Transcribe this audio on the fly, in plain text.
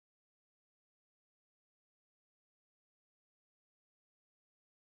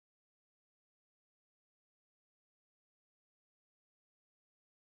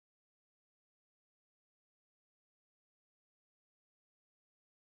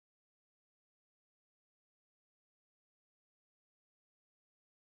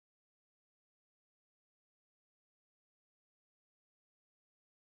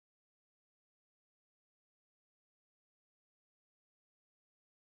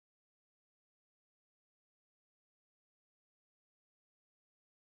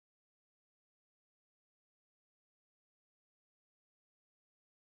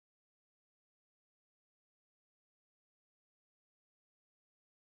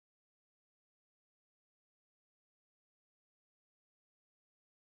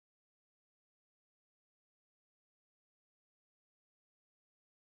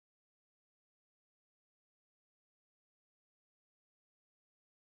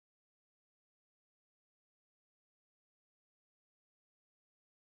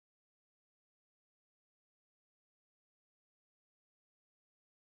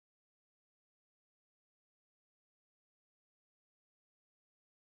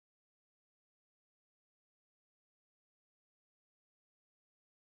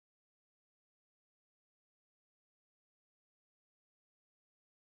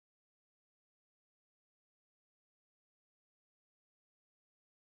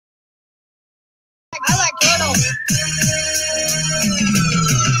I like turtle.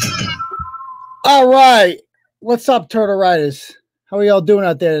 All right. What's up, Turtle Riders? How are y'all doing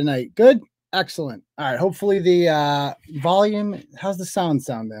out there tonight? Good? Excellent. All right. Hopefully the volume, how's the sound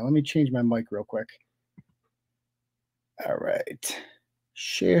there? Let me change my mic real quick. All right.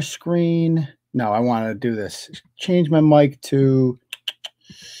 Share screen. No, I want to do this. Change my mic to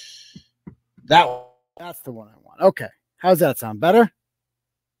that one. That's the one I want. Okay. How's that sound? Better?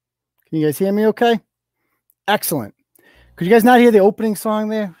 Can you guys hear me okay? Excellent. Could you guys not hear the opening song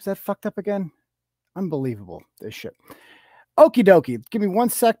there? Is that fucked up again? Unbelievable, this shit. Okie dokie. Give me 1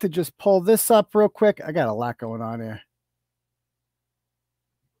 sec to just pull this up real quick. I got a lot going on here.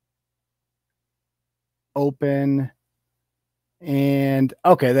 Open. And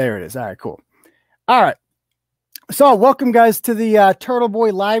okay, there it is. All right, cool. All right. So welcome, guys, to the Turtle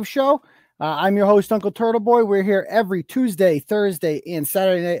Boy live show. I'm your host, Uncle Turtle Boy. We're here every Tuesday, Thursday, and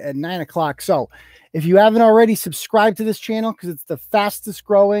Saturday night at 9 o'clock. So if you haven't already, subscribe to this channel because it's the fastest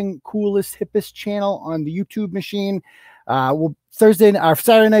growing, coolest, hippest channel on the YouTube machine. Well, Saturday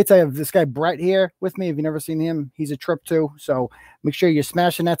nights, I have this guy Brett here with me. If you've never seen him, he's a trip too. So make sure you're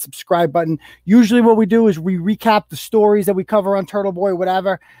smashing that subscribe button. Usually what we do is we recap the stories that we cover on Turtle Boy,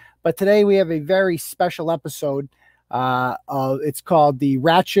 whatever. But today we have a very special episode. It's called the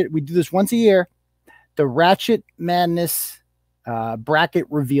Ratchet. We do this once a year, the Ratchet Madness bracket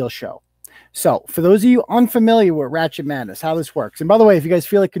reveal show. So for those of you unfamiliar with Ratchet Madness, how this works. And by the way, if you guys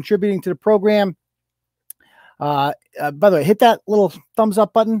feel like contributing to the program, by the way, hit that little thumbs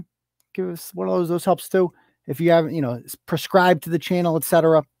up button. Give us one of those helps too. If you haven't, subscribe to the channel,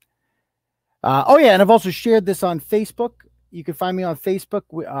 etc. Oh yeah. And I've also shared this on Facebook. You can find me on Facebook.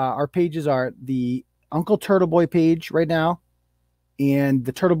 Our pages are the Uncle Turtle Boy page right now and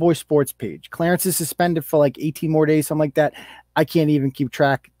the Turtle Boy Sports page. Clarence is suspended for like 18 more days, something like that. I can't even keep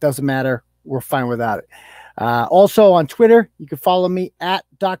track. Doesn't matter. We're fine without it. Also on Twitter, you can follow me at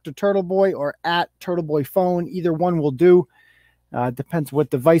Dr. Turtle Boy or at Turtle Boy Phone. Either one will do. Depends what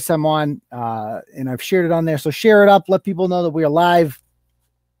device I'm on. And I've shared it on there. So share it up. Let people know that we are live,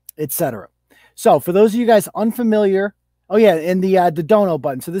 etc. So for those of you guys unfamiliar, oh yeah, and the dono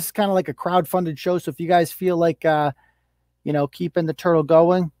button. So this is kind of like a crowdfunded show. So if you guys feel like, keeping the turtle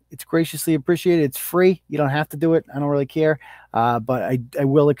going, it's graciously appreciated. It's free. You don't have to do it. I don't really care. But I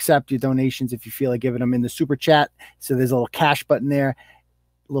will accept your donations if you feel like giving them in the super chat. So there's a little cash button there.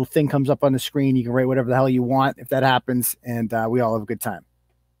 A little thing comes up on the screen. You can write whatever the hell you want if that happens. And we all have a good time.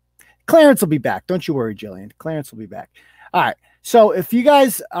 Clarence will be back. Don't you worry, Jillian. Clarence will be back. All right. So if you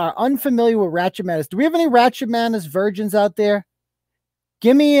guys are unfamiliar with Ratchet Madness, do we have any Ratchet Madness virgins out there?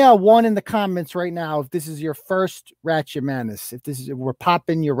 Give me a 1 in the comments right now if this is your first Ratchet Madness. If we're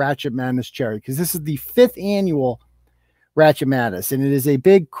popping your Ratchet Madness cherry, because this is the 5th annual Ratchet Madness, and it is a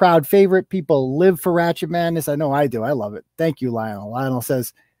big crowd favorite. People live for Ratchet Madness. I know I do. I love it. Thank you, Lionel. Lionel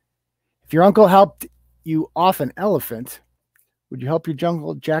says, if your uncle helped you off an elephant, would you help your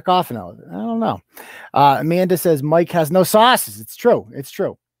jungle jack off an elephant? I don't know. Amanda says, Mike has no sauces. It's true. It's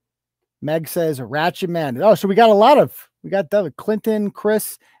true. Meg says, Ratchet Madness. Oh, so we got Clinton,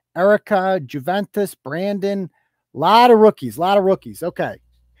 Chris, Erica, Juventus, Brandon, a lot of rookies. Okay.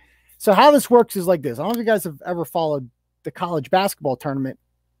 So how this works is like this. I don't know if you guys have ever followed the college basketball tournament,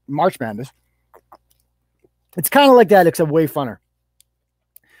 March Madness. It's kind of like that, except way funner.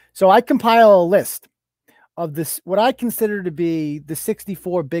 So I compile a list of this, what I consider to be the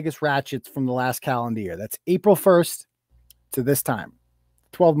 64 biggest ratchets from the last calendar year. That's April 1st to this time,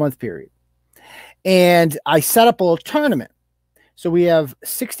 12-month period. And I set up a little tournament. So we have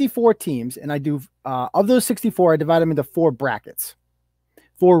 64 teams, and I do, of those 64, I divide them into 4 brackets,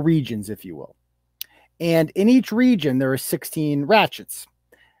 4 regions, if you will. And in each region, there are 16 ratchets.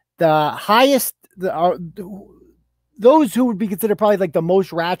 The highest, those who would be considered probably like the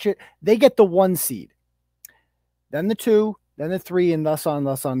most ratchet, they get the 1 seed. Then the 2, then the 3, and thus on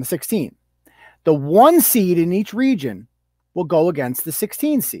the 16. The 1 seed in each region will go against the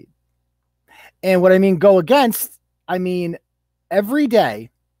 16 seed. And what I mean go against, I mean every day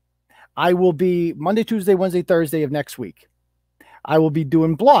I will be Monday, Tuesday, Wednesday, Thursday of next week. I will be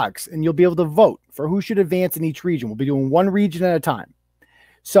doing blogs, and you'll be able to vote for who should advance in each region. We'll be doing 1 region at a time.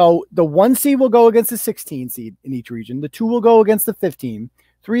 So the 1 seed will go against the 16 seed in each region. The 2 will go against the 15,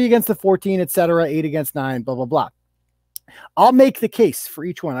 3 against the 14, etc., 8 against 9, blah, blah, blah. I'll make the case for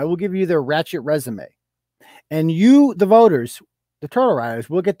each one. I will give you their ratchet resume. And you, the voters, the Turtle Riders,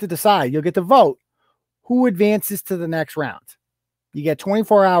 will get to decide. You'll get to vote who advances to the next round. You get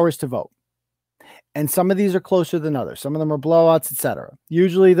 24 hours to vote. And some of these are closer than others. Some of them are blowouts, etc.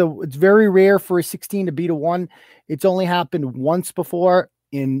 Usually it's very rare for a 16 to beat a 1. It's only happened once before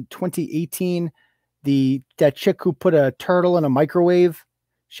in 2018. that chick who put a turtle in a microwave.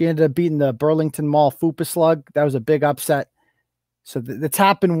 She ended up beating the Burlington Mall Fupa Slug. That was a big upset. So that's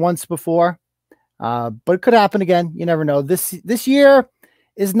happened once before, but it could happen again. You never know. This year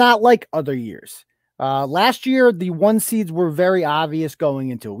is not like other years. Last year, the 1 seeds were very obvious going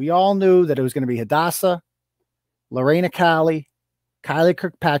into it. We all knew that it was going to be Hadassah, Lorena Cali, Kylie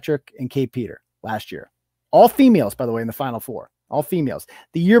Kirkpatrick, and Kate Peter last year. All females, by the way, in the Final Four. All females.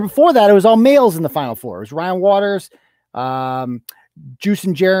 The year before that, it was all males in the Final Four. It was Ryan Waters, Juice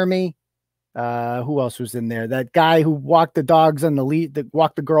and Jeremy. Who else was in there? That guy who walked the dogs on the leash, that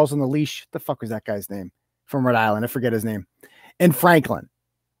walked the girls on the leash. The fuck was that guy's name? From Rhode Island. I forget his name. And Franklin.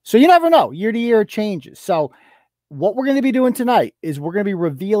 So you never know. Year to year it changes. So what we're going to be doing tonight is we're going to be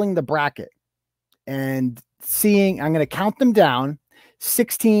revealing the bracket and seeing, I'm going to count them down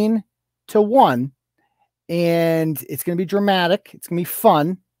 16 to 1. And it's going to be dramatic. It's going to be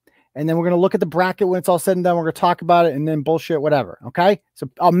fun. And then we're going to look at the bracket when it's all said and done. We're going to talk about it and then bullshit, whatever. Okay. So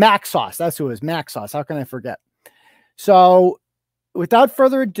Mac Sauce. That's who it is. Mac Sauce. How can I forget? So without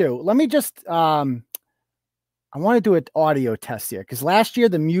further ado, let me just, I want to do an audio test here because last year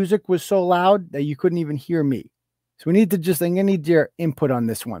the music was so loud that you couldn't even hear me. So we need to just, I'm going to need your input on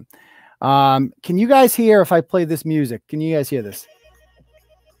this one. Can you guys hear if I play this music? Can you guys hear this?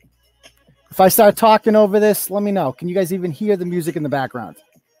 If I start talking over this, let me know. Can you guys even hear the music in the background?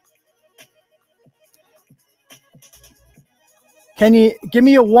 Can you give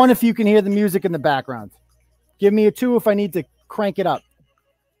me a 1 if you can hear the music in the background? Give me a 2 if I need to crank it up.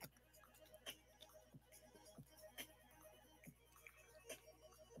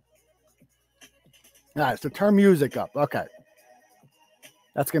 All right, so turn music up. Okay.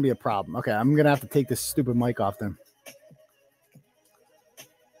 That's going to be a problem. Okay, I'm going to have to take this stupid mic off then.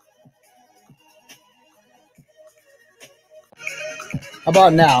 How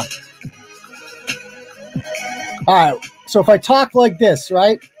about now? All right. So if I talk like this,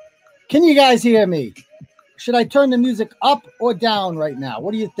 right? Can you guys hear me? Should I turn the music up or down right now?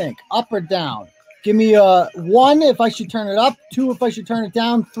 What do you think? Up or down? Give me a 1 if I should turn it up, 2 if I should turn it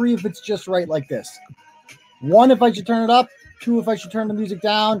down, 3 if it's just right like this. 1 if I should turn it up, 2 if I should turn the music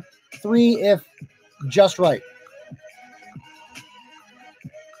down, 3 if just right.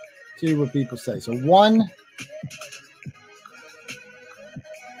 See what people say. So 1.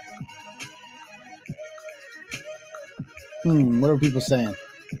 What are people saying?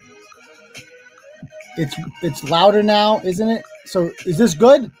 It's louder now, isn't it? So is this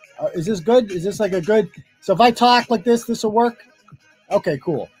good? Is this good? Is this like a good? So if I talk like this will work? Okay,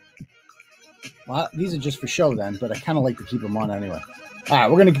 cool. Well, these are just for show then, but I kind of like to keep them on anyway. All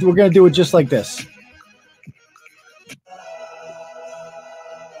right, we're gonna do it just like this.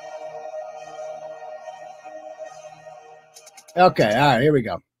 Okay, all right, here we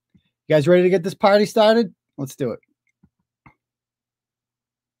go. You guys ready to get this party started? Let's do it.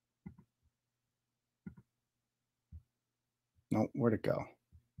 No, where'd it go?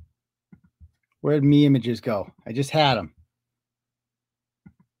 Where'd me images go? I just had them.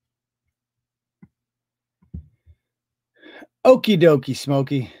 Okie dokie,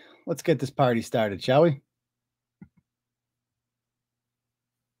 Smokey. Let's get this party started, shall we?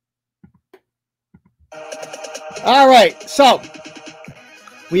 All right, so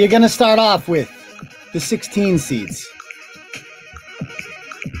we are going to start off with the 16 seeds.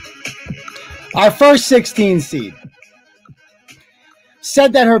 Our first 16 seed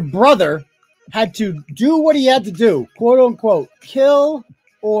said that her brother had to do what he had to do, quote unquote, kill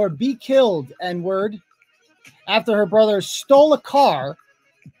or be killed, N-word, after her brother stole a car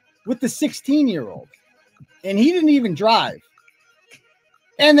with the 16-year-old. And he didn't even drive.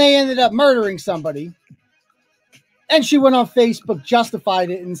 And they ended up murdering somebody. And she went on Facebook, justified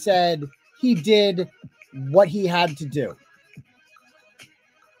it, and said he did what he had to do.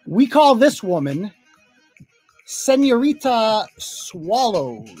 We call this woman Senorita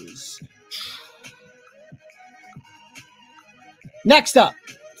Swallows. Next up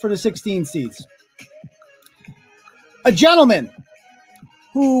for the 16 seeds, a gentleman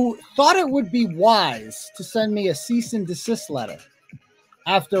who thought it would be wise to send me a cease and desist letter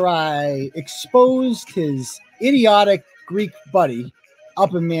after I exposed his idiotic Greek buddy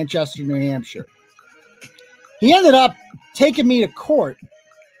up in Manchester, New Hampshire. He ended up taking me to court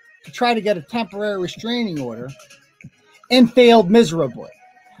to try to get a temporary restraining order and failed miserably.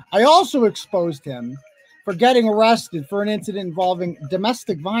 I also exposed him for getting arrested for an incident involving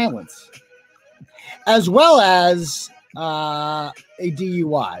domestic violence, as well as a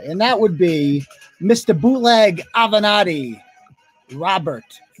DUI, and that would be Mr. Bootleg Avenatti, Robert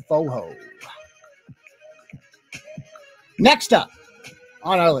Foho. Next up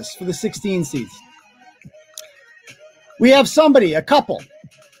on our list for the 16 seeds, We have a couple,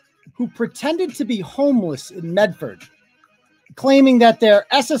 who pretended to be homeless in Medford, claiming that their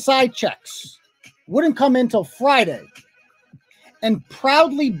SSI checks wouldn't come in till Friday, and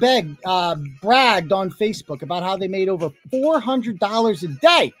proudly bragged on Facebook about how they made over $400 a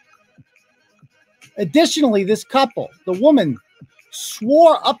day. Additionally, this couple, the woman,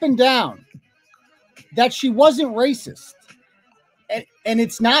 swore up and down that she wasn't racist, and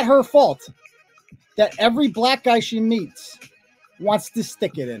it's not her fault that every black guy she meets wants to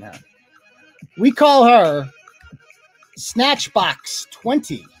stick it in her. We call her Snatchbox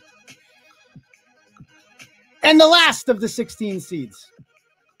 20. And the last of the 16 seeds.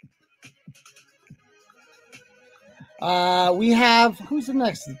 We have, who's the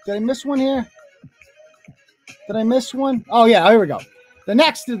next? Did I miss one here? Did I miss one? Oh, yeah, here we go. The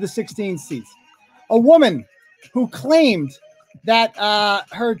next of the 16 seeds. A woman who claimed that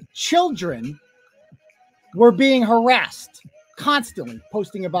her children were being harassed constantly,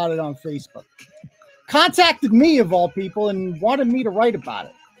 posting about it on Facebook. Contacted me, of all people, and wanted me to write about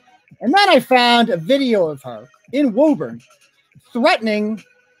it. And then I found a video of her in Woburn threatening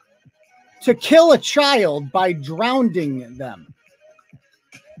to kill a child by drowning them.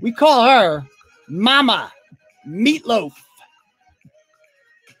 We call her Mama Meatloaf.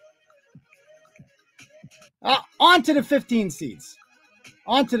 On to the 15 seeds.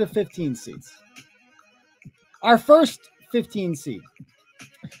 On to the 15 seeds. Our first 15 seed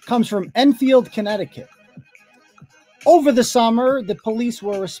comes from Enfield, Connecticut. Over the summer, the police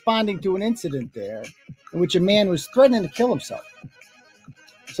were responding to an incident there in which a man was threatening to kill himself.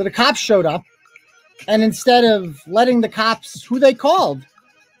 So the cops showed up, and instead of letting the cops, who they called,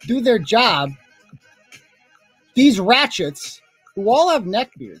 do their job, these ratchets, who all have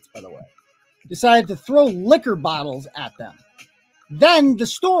neck beards, by the way, decided to throw liquor bottles at them. Then the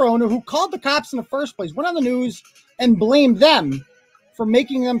store owner who called the cops in the first place went on the news and blamed them for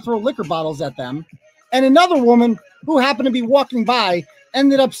making them throw liquor bottles at them. And another woman who happened to be walking by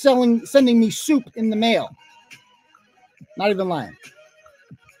ended up sending me soup in the mail. Not even lying.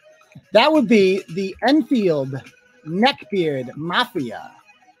 That would be the Enfield Neckbeard Mafia.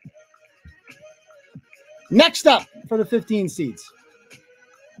 Next up for the 15 seeds,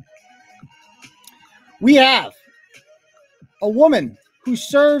 we have a woman who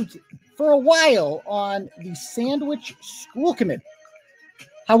served for a while on the Sandwich School Committee.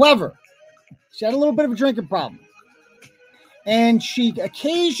 However, she had a little bit of a drinking problem, and she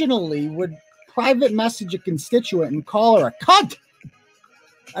occasionally would private message a constituent and call her a cunt.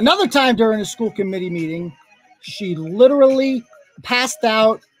 Another time during a school committee meeting, she literally passed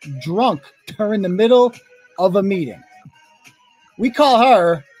out drunk during the middle of a meeting. We call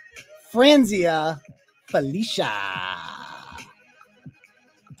her Franzia Felicia.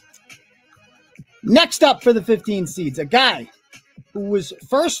 Next up for the 15 seeds, a guy who was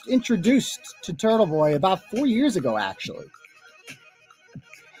first introduced to Turtle Boy about 4 years ago, actually.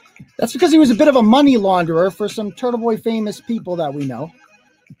 That's because he was a bit of a money launderer for some Turtle Boy famous people that we know.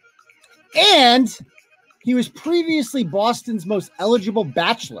 And he was previously Boston's most eligible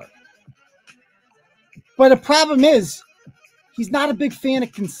bachelor. But the problem is, he's not a big fan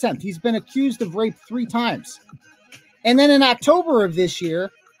of consent. He's been accused of rape 3 times. And then in October of this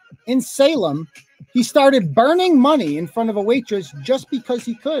year, in Salem, he started burning money in front of a waitress just because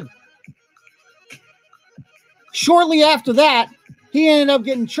he could. Shortly after that, he ended up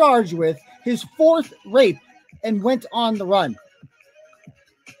getting charged with his 4th rape and went on the run.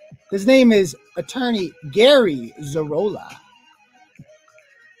 His name is attorney Gary Zarola.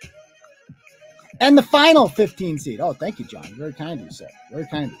 And the final 15 seed. Oh, thank you, John. Very kind of you, sir. Very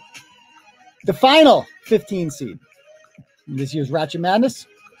kind of you. The final 15 seed in this year's Ratchet Madness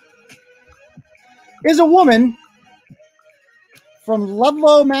is a woman from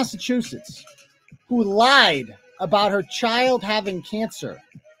Ludlow, Massachusetts, who lied about her child having cancer,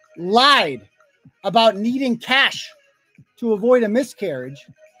 lied about needing cash to avoid a miscarriage,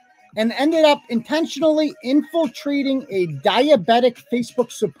 and ended up intentionally infiltrating a diabetic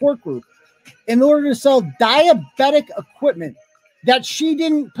Facebook support group in order to sell diabetic equipment that she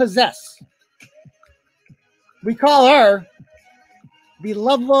didn't possess. We call her the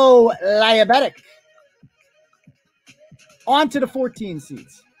Ludlow Diabetic. On to the 14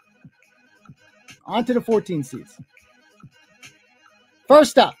 seeds. On to the 14 seeds.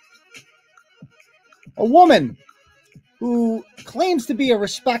 First up, a woman who claims to be a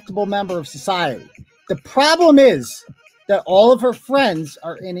respectable member of society. The problem is that all of her friends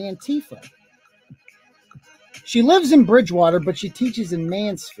are in Antifa. She lives in Bridgewater, but she teaches in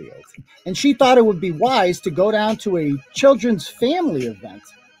Mansfield. And she thought it would be wise to go down to a children's family event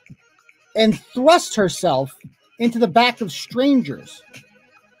and thrust herself into the back of strangers,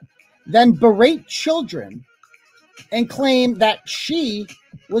 then berate children and claim that she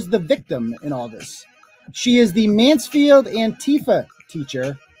was the victim in all this. She is the Mansfield Antifa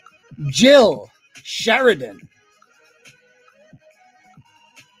teacher, Jill Sheridan.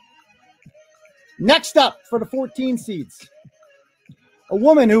 Next up for the 14 seeds, a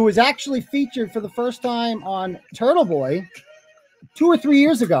woman who was actually featured for the first time on Turtle Boy 2 or 3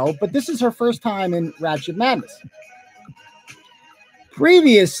 years ago, but this is her first time in Ratchet Madness.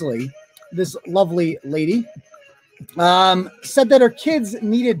 Previously, this lovely lady said that her kids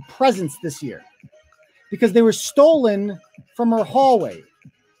needed presents this year because they were stolen from her hallway.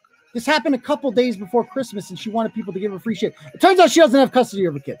 This happened a couple days before Christmas, and she wanted people to give her free shit. It turns out she doesn't have custody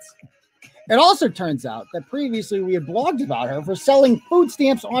of her kids. It also turns out that previously we had blogged about her for selling food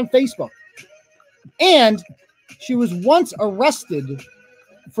stamps on Facebook. And she was once arrested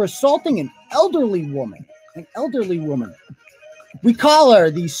for assaulting an elderly woman. An elderly woman. We call her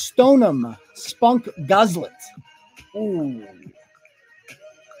the Stoneham Spunk Guzzlet. Ooh.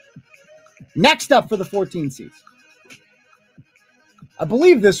 Next up for the 14 seeds. I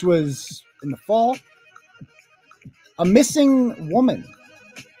believe this was in the fall. A missing woman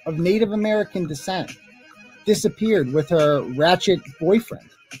of Native American descent disappeared with her Ratchet boyfriend.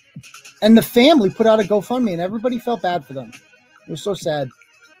 And the family put out a GoFundMe, and everybody felt bad for them. It was so sad.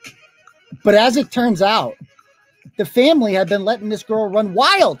 But as it turns out, the family had been letting this girl run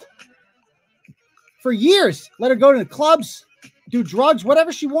wild for years. Let her go to the clubs, do drugs,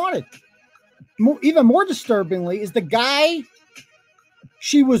 whatever she wanted. Even more disturbingly is the guy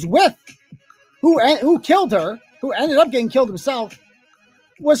she was with, who killed her, who ended up getting killed himself,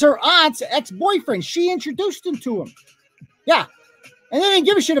 was her aunt's ex-boyfriend. She introduced him to him. Yeah. And they didn't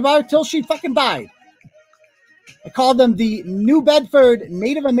give a shit about her till she fucking died. I call them the New Bedford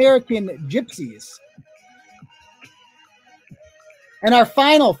Native American Gypsies. And our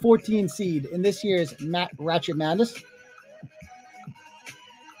final 14 seed in this year's Ratchet Madness,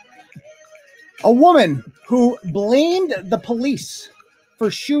 a woman who blamed the police for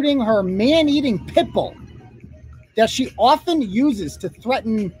shooting her man-eating pit bull that she often uses to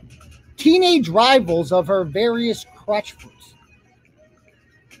threaten teenage rivals of her various crotch fruits.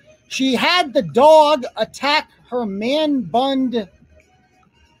 She had the dog attack her man-bunned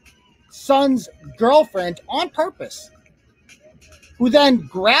son's girlfriend on purpose, who then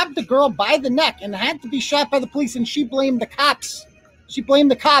grabbed the girl by the neck and had to be shot by the police, and she blamed the cops. She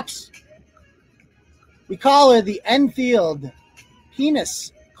blamed the cops. We call her the Enfield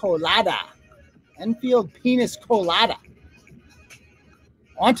Penis Colada. Enfield Penis Colada.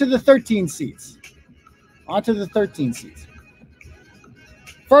 On to the 13 seats. On to the 13 seats.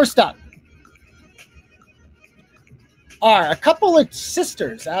 First up are a couple of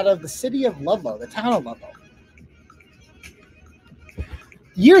sisters out of the city of Ludlow, the town of Ludlow.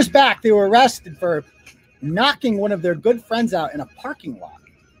 Years back, they were arrested for knocking one of their good friends out in a parking lot.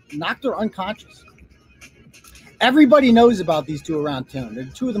 Knocked her unconscious. Everybody knows about these two around town. They're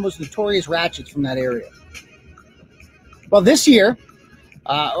two of the most notorious ratchets from that area. Well, this year,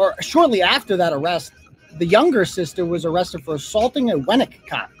 or shortly after that arrest, the younger sister was arrested for assaulting a Wennick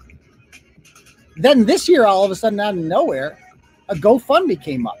cop. Then this year, all of a sudden, out of nowhere, a GoFundMe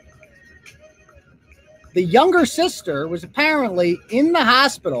came up. The younger sister was apparently in the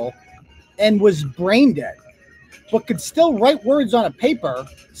hospital and was brain dead, but could still write words on a paper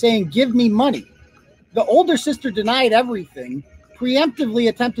saying, "Give me money." The older sister denied everything, preemptively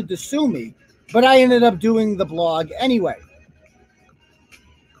attempted to sue me, but I ended up doing the blog anyway.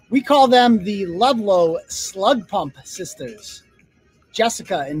 We call them the Ludlow Slug Pump Sisters,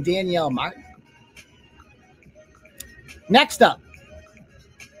 Jessica and Danielle Martin. Next up,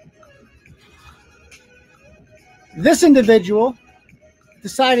 this individual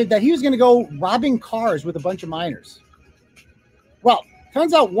decided that he was going to go robbing cars with a bunch of minors. Well,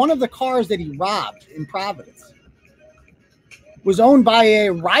 turns out one of the cars that he robbed in Providence was owned by a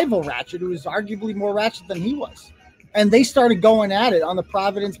rival ratchet who was arguably more ratchet than he was. And they started going at it on the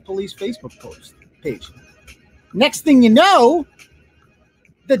Providence Police Facebook page. Next thing you know,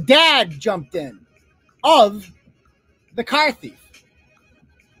 the dad jumped in of the car thief.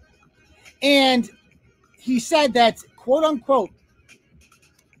 And he said that, quote unquote,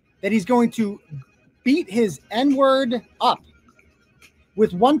 that he's going to beat his N-word up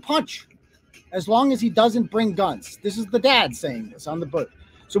with one punch as long as he doesn't bring guns. This is the dad saying this on the book.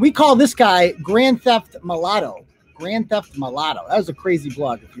 So we call this guy Grand Theft Mulatto. Grand Theft Mulatto. That was a crazy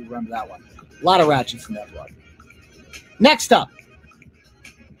blog if you remember that one. A lot of ratchets in that blog. Next up,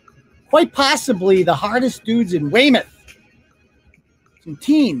 quite possibly the hardest dudes in Weymouth. Some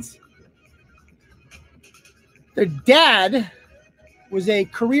teens. Their dad was a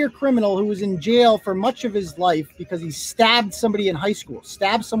career criminal who was in jail for much of his life because he stabbed somebody in high school,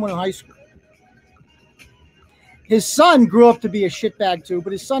 stabbed someone in high school. His son grew up to be a shitbag too,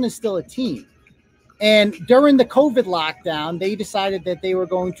 but his son is still a teen. And during the COVID lockdown, they decided that they were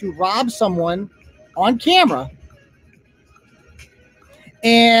going to rob someone on camera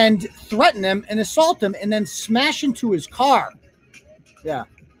and threaten him and assault him and then smash into his car. Yeah,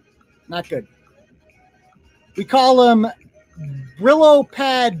 not good. We call him Brillo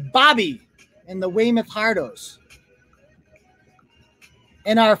Pad Bobby in the Weymouth Hardos.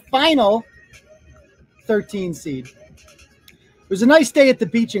 And our final 13 seed. It was a nice day at the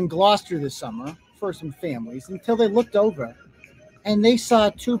beach in Gloucester this summer for some families until they looked over and they saw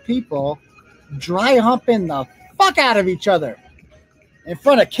two people dry humping the fuck out of each other in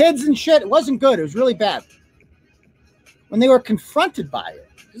front of kids and shit. It wasn't good. It was really bad. When they were confronted by it,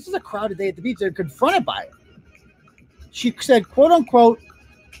 this is a crowded day at the beach, they were confronted by it. She said, quote unquote,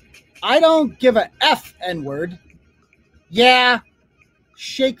 "I don't give a F N-word. Yeah,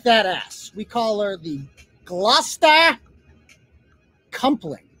 shake that ass." We call her the Gloucester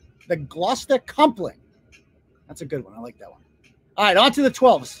Cumpling. The Gloucester Cumpling. That's a good one. I like that one. All right, on to the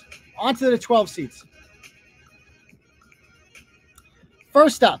 12s. On to the 12 seats.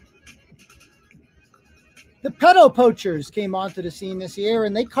 First up, the pedo poachers came onto the scene this year,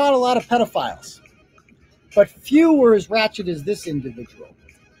 and they caught a lot of pedophiles. But few were as ratchet as this individual.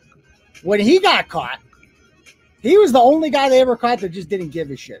 When he got caught, he was the only guy they ever caught that just didn't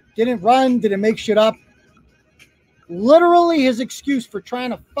give a shit. Didn't run, didn't make shit up. Literally his excuse for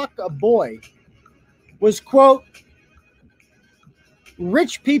trying to fuck a boy was, quote,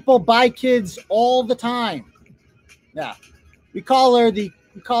 "Rich people buy kids all the time." Yeah. We call him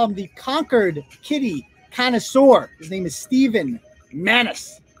the Conquered Kitty Connoisseur. His name is Stephen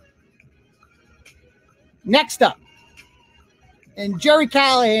Manis. Next up, in Jerry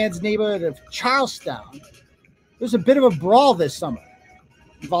Callahan's neighborhood of Charlestown, there's a bit of a brawl this summer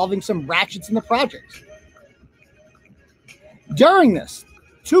involving some ratchets in the projects. During this,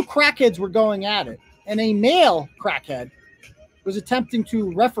 two crackheads were going at it, and a male crackhead was attempting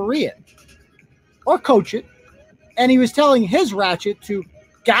to referee it or coach it, and he was telling his ratchet to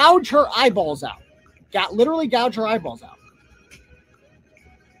gouge her eyeballs out. Literally gouge her eyeballs out.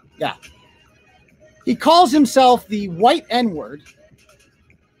 Yeah. He calls himself the white N-word,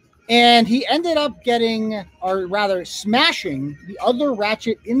 and he ended up getting, or rather smashing, the other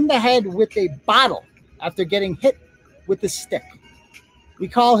ratchet in the head with a bottle after getting hit with a stick. We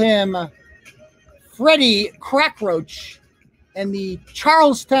call him Freddie Crackroach and the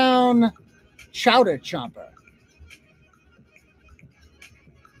Charlestown Chowder Chomper.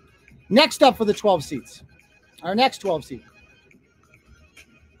 Next up for the 12 seats, our next 12 seat,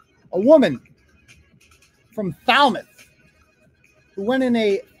 a woman from Falmouth who went in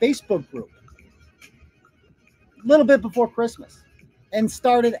a Facebook group a little bit before Christmas and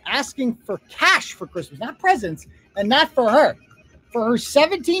started asking for cash for Christmas, not presents, and not for her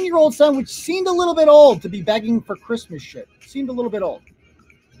 17-year-old son, which seemed a little bit old to be begging for Christmas shit. Seemed a little bit old.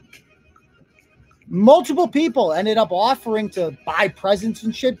 Multiple people ended up offering to buy presents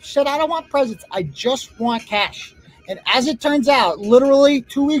and shit. She said, "I don't want presents. I just want cash." And as it turns out, literally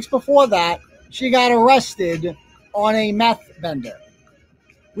 2 weeks before that, she got arrested on a meth bender.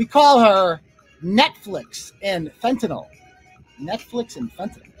 We call her Netflix and Fentanyl. Netflix and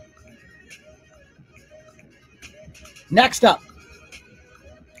Fentanyl. Next up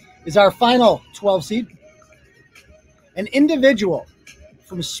is our final 12 seed. An individual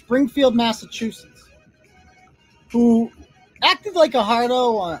from Springfield, Massachusetts, who acted like a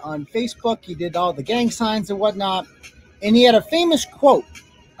hardo on Facebook. He did all the gang signs and whatnot. And he had a famous quote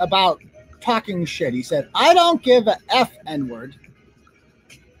about talking shit. He said, "I don't give a F N-word."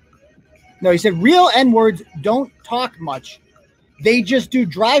 No, he said, "Real N-words don't talk much. They just do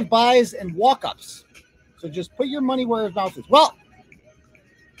drive-bys and walk-ups. So just put your money where his mouth is." Well,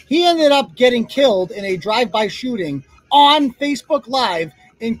 he ended up getting killed in a drive-by shooting on Facebook Live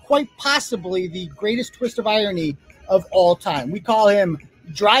in quite possibly the greatest twist of irony of all time. We call him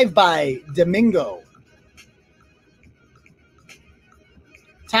Drive-By Domingo.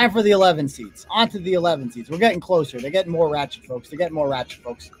 Time for the 11 seats. On to the 11 seats. We're getting closer. They're getting more ratchet, folks. They're getting more ratchet,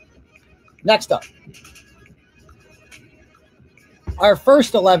 folks. Next up, our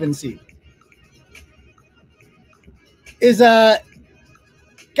first 11 seat is a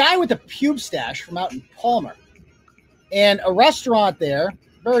guy with a pube stash from out in Palmer. And a restaurant there,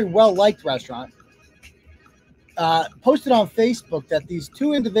 very well-liked restaurant, posted on Facebook that these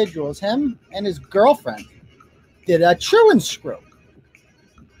two individuals, him and his girlfriend, did a chew and screw.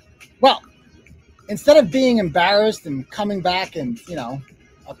 Well, instead of being embarrassed and coming back and,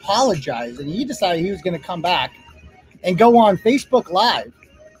 apologizing, he decided he was going to come back and go on Facebook Live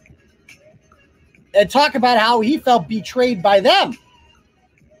and talk about how he felt betrayed by them.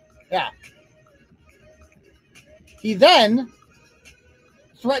 Yeah. He then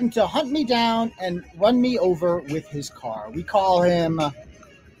threatened to hunt me down and run me over with his car. We call him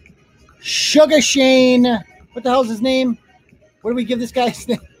Sugar Shane. What the hell's his name? What do we give this guy's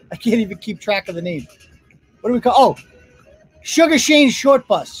name? I can't even keep track of the name. What do we call? Oh, Sugar Shane Short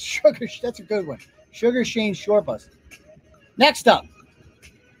Bus. That's a good one. Sugar Shane Short Bus. Next up,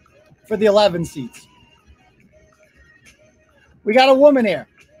 for the 11 seats, we got a woman here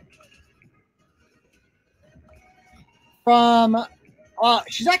from.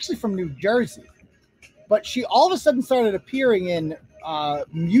 She's actually from New Jersey, but she all of a sudden started appearing in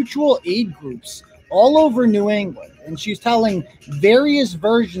mutual aid groups all over New England, and she's telling various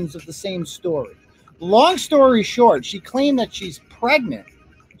versions of the same story. Long story short, she claimed that she's pregnant,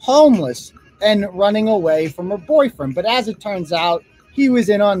 homeless, and running away from her boyfriend. But as it turns out, he was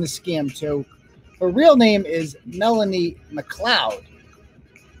in on the scam too. Her real name is Melanie McLeod,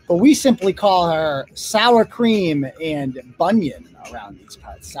 but we simply call her Sour Cream and Bunyan around these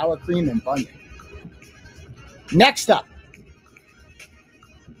parts. Sour Cream and Bunyan. Next up,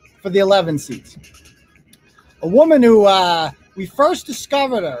 for the 11 seats, a woman who we first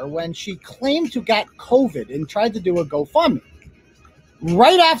discovered her when she claimed to got COVID and tried to do a GoFundMe.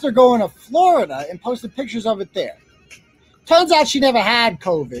 Right after going to Florida and posted pictures of it there. Turns out she never had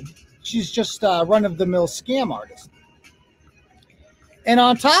COVID. She's just a run-of-the-mill scam artist. And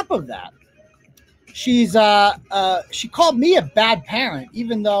on top of that, she called me a bad parent,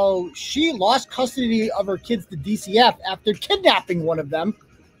 even though she lost custody of her kids to DCF after kidnapping one of them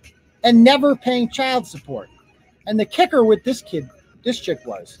and never paying child support. And the kicker with this chick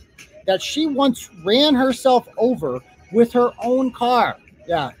was that she once ran herself over with her own car.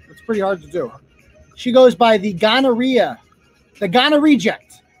 Yeah, it's pretty hard to do. She goes by the Gloucester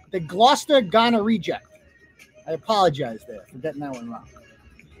Reject. I apologize there for getting that one wrong.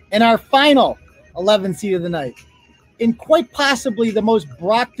 And our final 11 seat of the night, in quite possibly the most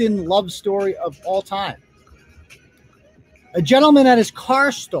Brockton love story of all time. A gentleman had his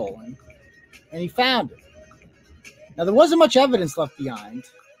car stolen, and he found it. Now, there wasn't much evidence left behind,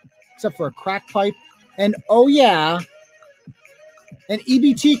 except for a crack pipe, and oh yeah, an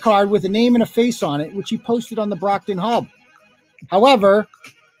EBT card with a name and a face on it, which he posted on the Brockton Hub. However,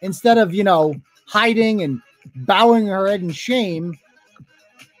 instead of, hiding and bowing her head in shame,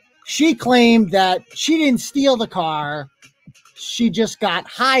 she claimed that she didn't steal the car. She just got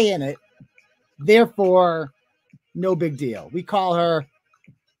high in it. Therefore, no big deal. We call her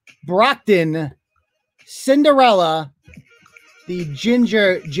Brockton Cinderella, the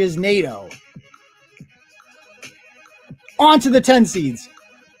Ginger Giznado. On to the 10 seeds.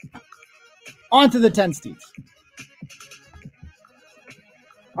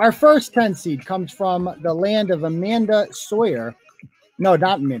 Our first 10 seed comes from the land of Amanda Sawyer. No,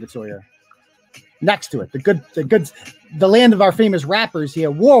 not Amanda Sawyer. Next to it, the land of our famous rappers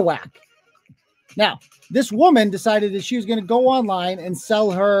here, Warwack. Now, this woman decided that she was going to go online and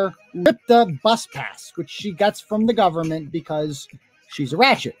sell her RIPTA bus pass, which she gets from the government because she's a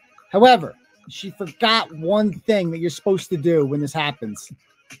ratchet. However, she forgot one thing that you're supposed to do when this happens.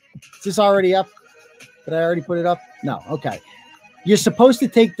 Is this already up? Did I already put it up? No. Okay. You're supposed to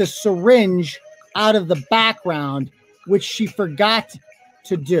take the syringe out of the background, which she forgot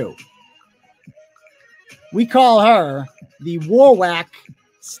to do. We call her the Warwack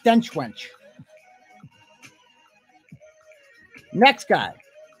Stench Wench. Next guy.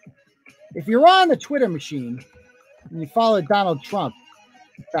 If you're on the Twitter machine and you follow Donald Trump,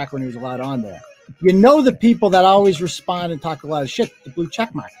 back when he was allowed on there, you know the people that always respond and talk a lot of shit, the blue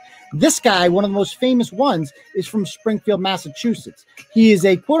checkmark. This guy, one of the most famous ones, is from Springfield, Massachusetts. He is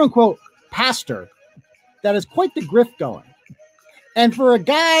a quote-unquote pastor that has quite the grift going. And for a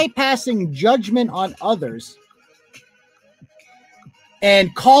guy passing judgment on others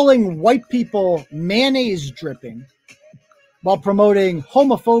and calling white people mayonnaise dripping while promoting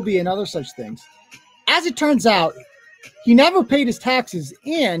homophobia and other such things, as it turns out, he never paid his taxes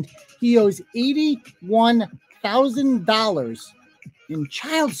and he owes $81,000 in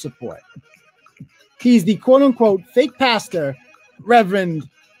child support. He's the quote-unquote fake pastor, Reverend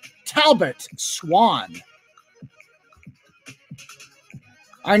Talbot Swan.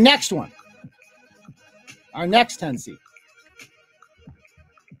 Our next one. Our next 10 seat.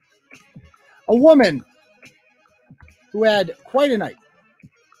 A woman who had quite a night.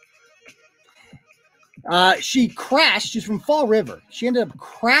 She crashed. She's from Fall River. She ended up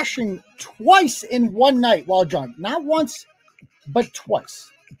crashing twice in one night while drunk. Not once, but twice.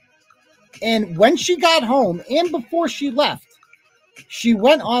 And when she got home and before she left, she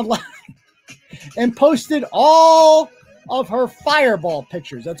went online and posted all of her Fireball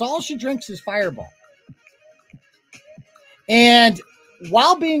pictures. That's all she drinks is Fireball. And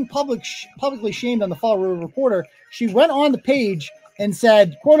while being publicly shamed on the Fall River Reporter, she went on the page and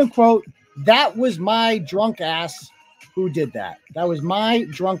said, quote unquote, "That was my drunk ass who did that. That was my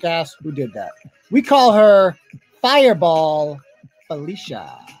drunk ass who did that." We call her Fireball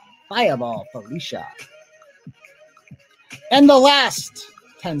Felicia. Fireball Felicia. And the last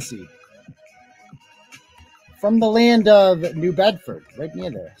 10 seed from the land of New Bedford, right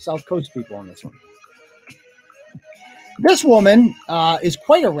near there. South Coast people on this one. This woman is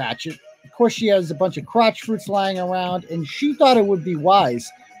quite a ratchet. Of course, she has a bunch of crotch fruits lying around, and she thought it would be wise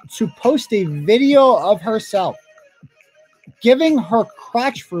to post a video of herself giving her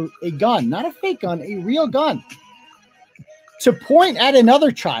crotch fruit a gun, not a fake gun, a real gun, to point at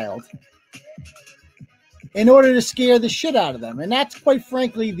another child in order to scare the shit out of them. And that's quite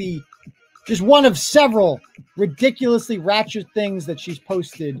frankly just one of several ridiculously ratchet things that she's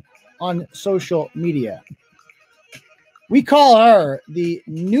posted on social media. We call her the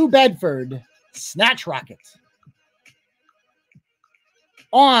New Bedford Snatch Rocket.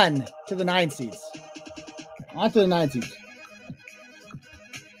 On to the 9 seeds. On to the 9 seeds.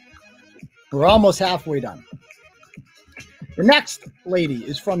 We're almost halfway done. The next lady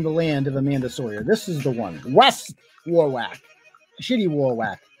is from the land of Amanda Sawyer. This is the one. West Warwack. Shitty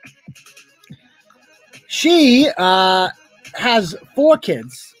Warwack. She has 4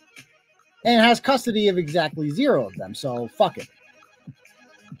 kids and has custody of exactly 0 of them. So fuck it.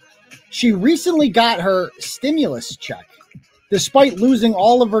 She recently got her stimulus check despite losing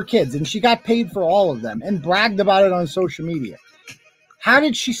all of her kids, and she got paid for all of them and bragged about it on social media. How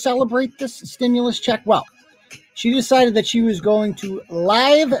did she celebrate this stimulus check? Well, she decided that she was going to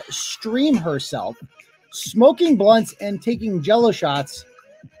live stream herself smoking blunts and taking Jello shots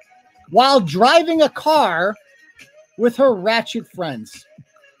while driving a car with her ratchet friends.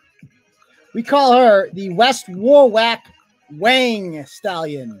 We call her the West Warwack Wang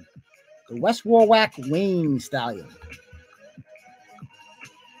Stallion. The West Warwack Wang Stallion.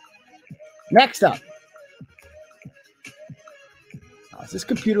 Next up. Oh, is this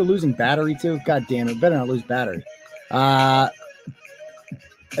computer losing battery too? God damn it. Better not lose battery. I've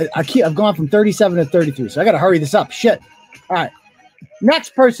gone from 37 to 33, so I got to hurry this up. Shit. All right.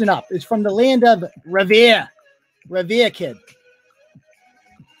 Next person up is from the land of Revere. Revere Kid.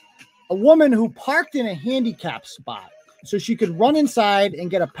 A woman who parked in a handicap spot so she could run inside and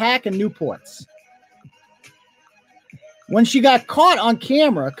get a pack of Newports. When she got caught on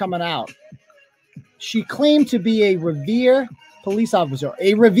camera coming out, she claimed to be a Revere police officer,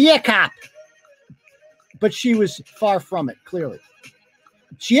 a Revere cop, but she was far from it, clearly.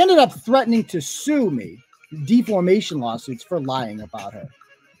 She ended up threatening to sue me, defamation lawsuits, for lying about her.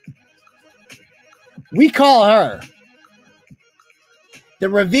 We call her the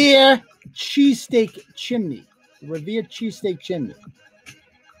Revere Cheesesteak Chimney. The Revere Cheesesteak Chimney.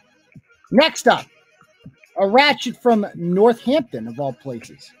 Next up, a ratchet from Northampton, of all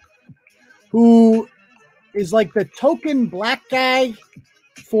places, who is like the token black guy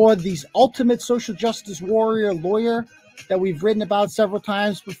for these ultimate social justice warrior lawyer that we've written about several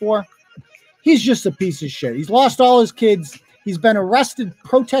times before. He's just a piece of shit. He's lost all his kids. He's been arrested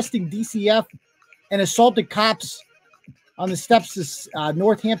protesting DCF and assaulted cops on the steps of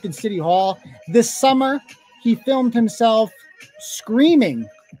Northampton City Hall. This summer, he filmed himself screaming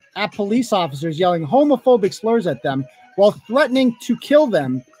at police officers, yelling homophobic slurs at them while threatening to kill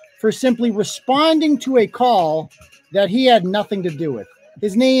them for simply responding to a call that he had nothing to do with.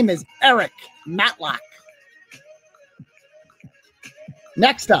 His name is Eric Matlock.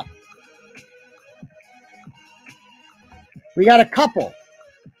 Next up, we got a couple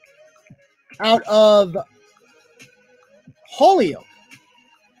out of Holyoke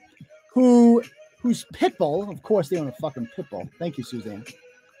whose pit bull, of course they own a fucking pit bull. Thank you, Suzanne.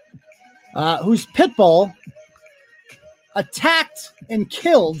 Whose pit bull attacked and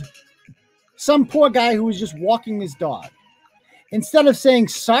killed some poor guy who was just walking his dog. Instead of saying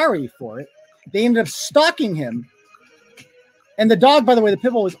sorry for it, they ended up stalking him. And the dog, by the way, the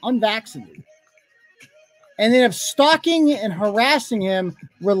pit bull was unvaccinated. And they ended up stalking and harassing him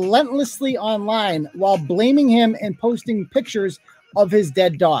relentlessly online while blaming him and posting pictures of his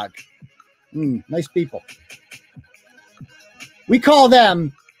dead dog. Nice people. We call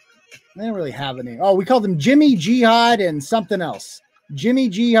them, they don't really have a name. Oh, we call them Jimmy, Jihad, and something else. Jimmy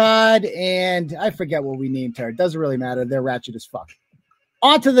Jihad, and I forget what we named her. It doesn't really matter. They're ratchet as fuck.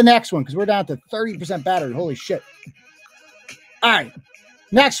 On to the next one, because we're down to 30% battery. Holy shit. All right.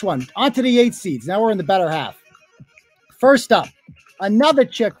 Next one. On to the 8 seeds. Now we're in the better half. First up, another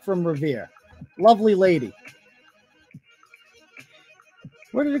chick from Revere. Lovely lady.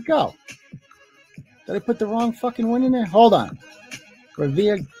 Where did it go? Did I put the wrong fucking one in there? Hold on.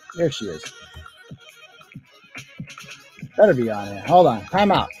 Revere. There she is. Better be on here. Hold on.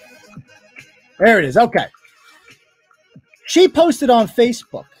 Time out. There it is. Okay. She posted on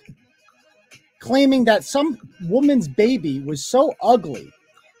Facebook claiming that some woman's baby was so ugly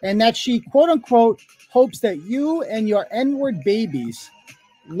and that she, quote unquote, hopes that you and your N-word babies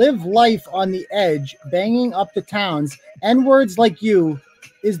live life on the edge, banging up the towns. N-words like you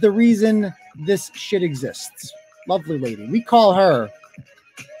is the reason this shit exists. Lovely lady. We call her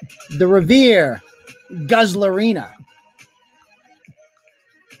the Revere Guzzlerina.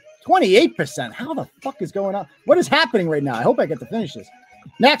 28%. How the fuck is going on? What is happening right now? I hope I get to finish this.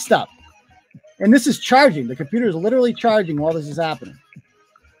 Next up. And this is charging. The computer is literally charging while this is happening.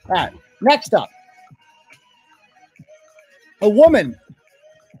 All right. Next up. A woman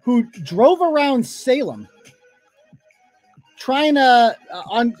who drove around Salem trying to,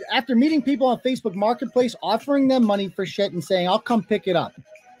 after meeting people on Facebook Marketplace, offering them money for shit and saying, I'll come pick it up.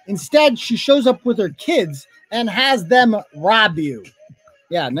 Instead, she shows up with her kids and has them rob you.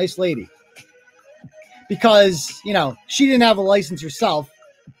 Yeah, nice lady. Because, you know, she didn't have a license herself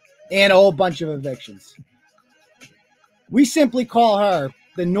and a whole bunch of evictions. We simply call her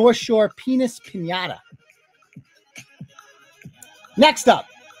the North Shore Penis Pinata. Next up,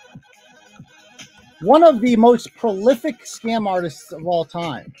 one of the most prolific scam artists of all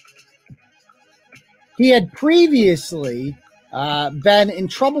time. He had previously been in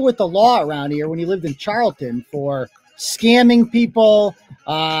trouble with the law around here when he lived in Charlton for scamming people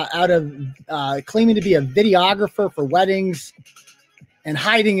out of claiming to be a videographer for weddings and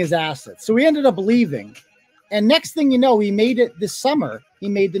hiding his assets. So he ended up leaving. And next thing you know, he made it this summer. He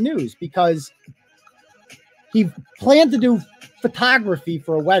made the news because he planned to do photography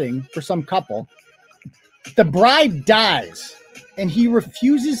for a wedding for some couple. The bride dies and he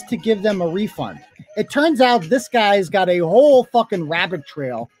refuses to give them a refund. It turns out this guy's got a whole fucking rabbit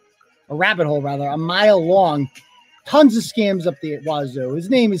hole, rather, a mile long. Tons of scams up the wazoo. His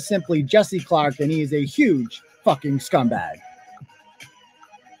name is simply Jesse Clark, and he is a huge fucking scumbag.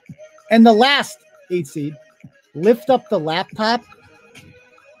 And the last 8 seed, lift up the laptop.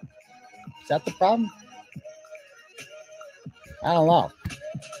 Is that the problem? I don't know.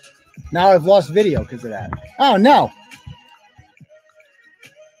 Now I've lost video because of that. Oh, no.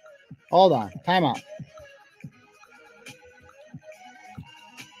 Hold on. Time out.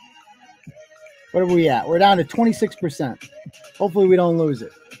 What are we at? We're down to 26%. Hopefully we don't lose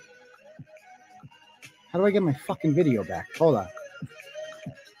it. How do I get my fucking video back? Hold on.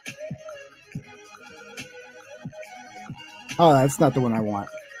 Oh, that's not the one I want.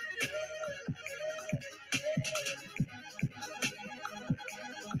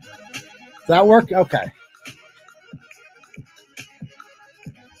 Does that work? Okay.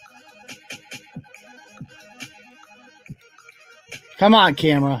 Come on,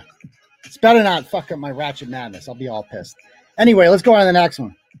 camera. It's better not fuck up my Ratchet Madness. I'll be all pissed. Anyway, let's go on to the next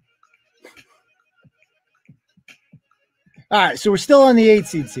one. All right, so we're still on the 8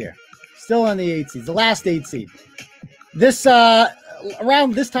 seeds here. Still on the 8 seeds. The last 8 seed. This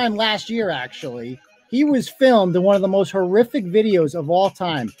around this time last year, actually, he was filmed in one of the most horrific videos of all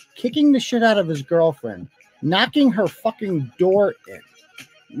time, kicking the shit out of his girlfriend, knocking her fucking door in.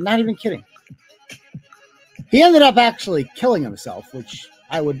 Not even kidding. He ended up actually killing himself, which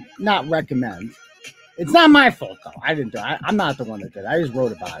I would not recommend. It's not my fault, though. I didn't do it. I'm not the one that did it. I just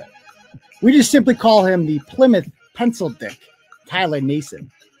wrote about it. We just simply call him the Plymouth Pencil Dick, Tyler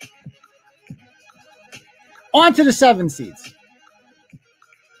Nason. On to the 7 seeds.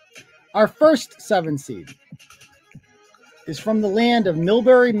 Our first 7 seed is from the land of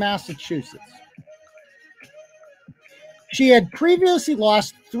Millbury, Massachusetts. She had previously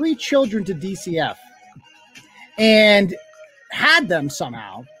lost 3 children to DCF and had them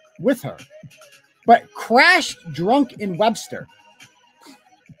somehow with her, but crashed drunk in Webster.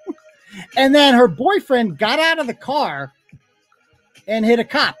 And then her boyfriend got out of the car and hit a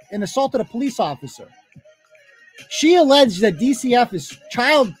cop and assaulted a police officer. She alleged that DCF is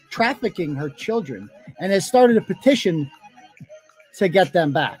child trafficking her children and has started a petition to get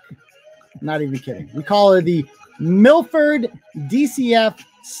them back. I'm not even kidding. We call her the Milford DCF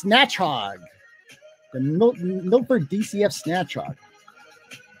Snatch Hog. The Milford DCF Snatch Hog.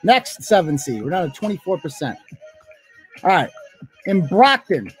 Next 7 seed. We're down to 24%. All right. In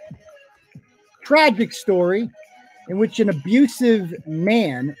Brockton, tragic story in which an abusive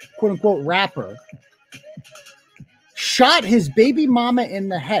man, quote unquote rapper, shot his baby mama in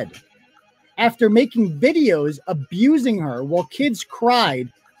the head after making videos abusing her while kids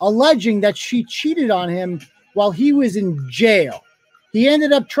cried, alleging that she cheated on him while he was in jail. He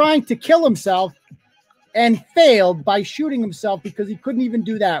ended up trying to kill himself and failed by shooting himself because he couldn't even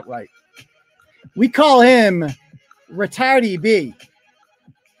do that right. We call him Retardie B.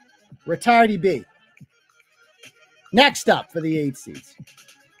 Retardie B. Next up for the 8 seeds.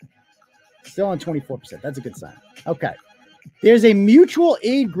 Still on 24%. That's a good sign. Okay. There's a mutual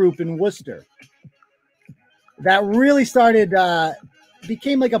aid group in Worcester that really started,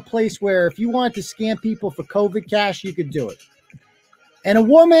 became like a place where if you wanted to scam people for COVID cash, you could do it. And a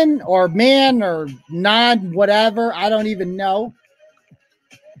woman or man or non whatever, I don't even know,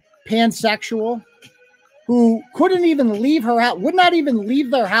 pansexual, who couldn't even leave her house, would not even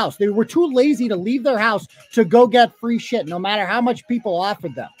leave their house. They were too lazy to leave their house to go get free shit, no matter how much people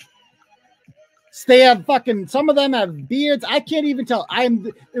offered them. They have fucking, some of them have beards. I can't even tell.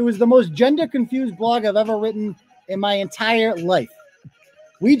 It was the most gender confused blog I've ever written in my entire life.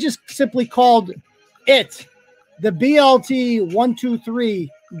 We just simply called it the BLT 123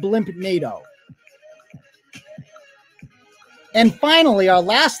 Blimp NATO. And finally, our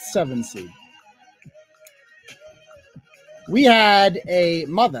last 7 seed. We had a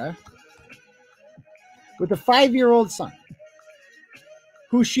mother with a 5-year-old son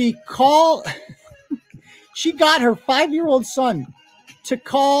who she got her 5-year-old son to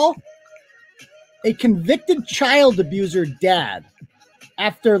call a convicted child abuser dad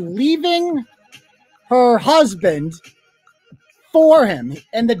after leaving her husband for him.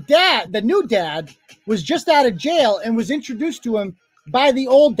 And the new dad was just out of jail and was introduced to him by the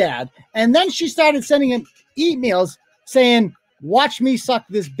old dad. And then she started sending him emails saying, watch me suck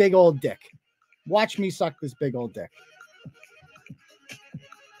this big old dick. Watch me suck this big old dick.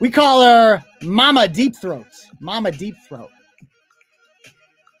 We call her Mama Deep Throats. Mama Deep Throat.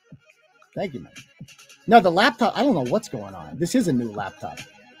 Thank you, man. No, the laptop, I don't know what's going on. This is a new laptop.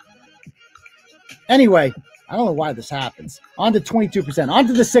 Anyway, I don't know why this happens. On to 22%. On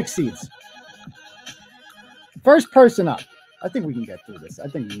to the 6 seeds. First person up. I think we can get through this.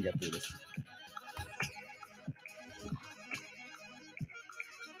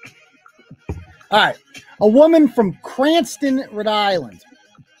 All right. A woman from Cranston, Rhode Island,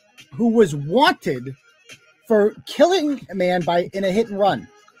 who was wanted for killing a man in a hit and run.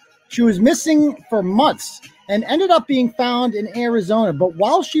 She was missing for months and ended up being found in Arizona. But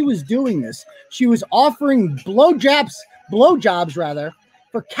while she was doing this, she was offering blowjobs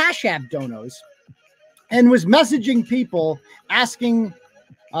for Cash App donos and was messaging people asking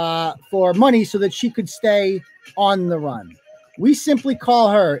for money so that she could stay on the run. We simply call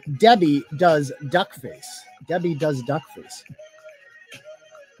her Debbie Does Duckface. Debbie Does Duckface.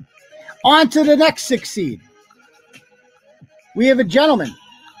 On to the next 6 seed. We have a gentleman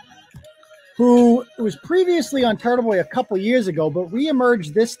who was previously on Turtle Boy a couple years ago, but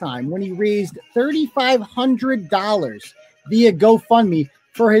reemerged this time when he raised $3,500 via GoFundMe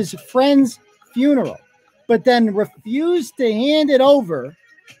for his friend's funeral, but then refused to hand it over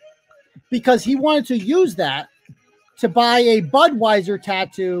because he wanted to use that to buy a Budweiser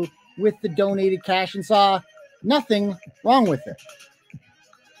tattoo with the donated cash and saw nothing wrong with it.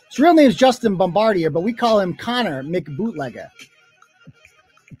 His real name is Justin Bombardier, but we call him Connor McBootlegger.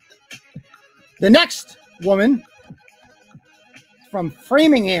 The next woman from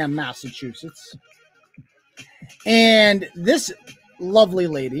Framingham, Massachusetts. And this lovely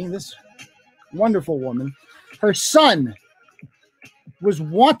lady, this wonderful woman, her son was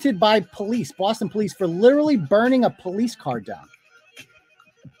wanted by police, Boston police, for literally burning a police car down.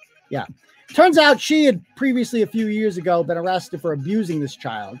 Yeah. Turns out she had previously, a few years ago, been arrested for abusing this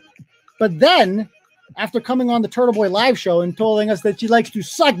child. But then, after coming on the Turtle Boy live show and telling us that she likes to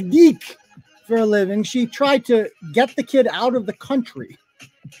suck dick for a living, she tried to get the kid out of the country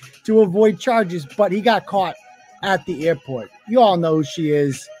to avoid charges, but he got caught at the airport. You all know who she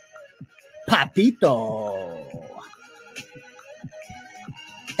is. Papito.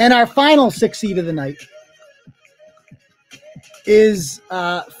 And our final 6 seed of the night is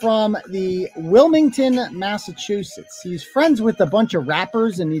from the Wilmington, Massachusetts. He's friends with a bunch of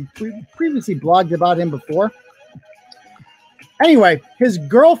rappers, and he previously blogged about him before. Anyway, his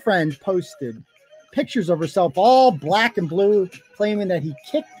girlfriend posted pictures of herself all black and blue, claiming that he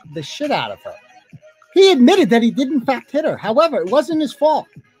kicked the shit out of her. He admitted that he did in fact hit her. However, it wasn't his fault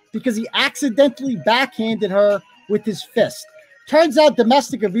because he accidentally backhanded her with his fist. Turns out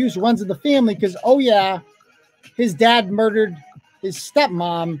domestic abuse runs in the family because, oh yeah, his dad murdered his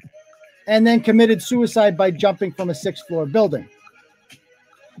stepmom, and then committed suicide by jumping from a 6th-floor building.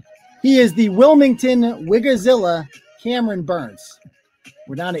 He is the Wilmington Wiggazilla Cameron Burns.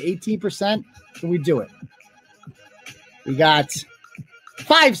 We're down to 18%. Can we do it? We got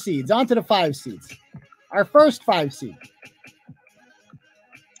 5 seeds. On to the 5 seeds. Our first 5 seed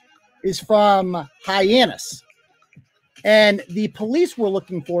is from Hyannis. And the police were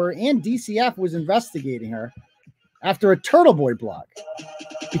looking for her, and DCF was investigating her after a Turtle Boy blog.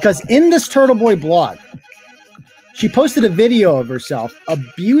 Because in this Turtle Boy blog, she posted a video of herself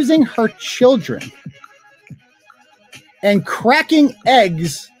abusing her children and cracking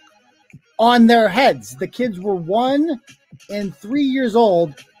eggs on their heads. The kids were 1 and 3 years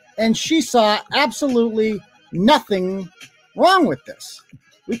old, and she saw absolutely nothing wrong with this.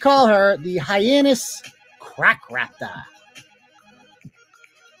 We call her the Hyannis Crack Raptor.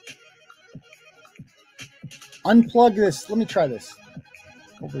 Unplug this. Let me try this.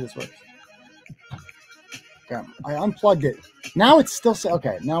 Hopefully this works. Okay, I unplugged it. Now it's still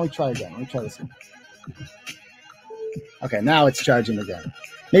okay. Now we try again. Let me try this again. Okay, now it's charging again.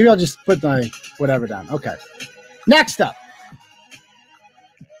 Maybe I'll just put my whatever down. Okay. Next up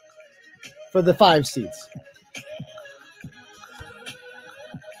for the 5 seats,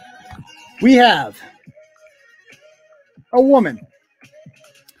 we have a woman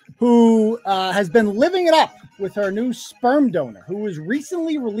who has been living it up with her new sperm donor, who was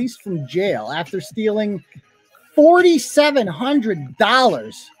recently released from jail after stealing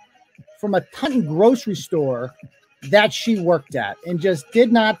 $4,700 from a Taunton grocery store that she worked at, and just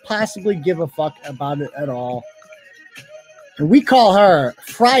did not possibly give a fuck about it at all. And we call her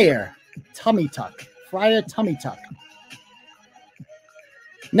Friar Tummy Tuck. Friar Tummy Tuck.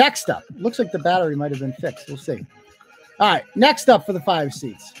 Next up, looks like the battery might have been fixed. We'll see. All right, next up for the 5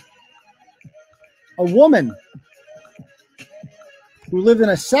 seats, a woman who lived in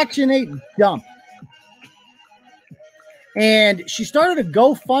a Section 8 dump. And she started a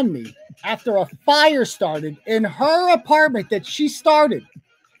GoFundMe after a fire started in her apartment that she started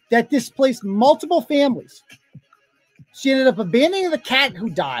that displaced multiple families. She ended up abandoning the cat who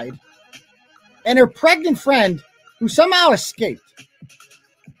died and her pregnant friend who somehow escaped.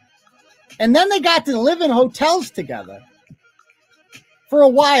 And then they got to live in hotels together for a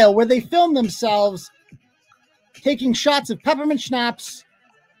while, where they filmed themselves taking shots of peppermint schnapps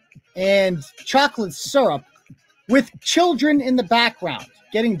and chocolate syrup with children in the background,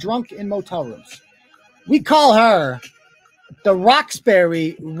 getting drunk in motel rooms. We call her the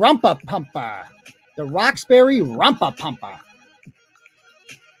Roxbury Rumpa Pumper. The Roxbury Rumpa Pumper.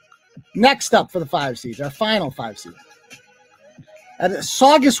 Next up for the 5 seeds, our final 5 seeds. At a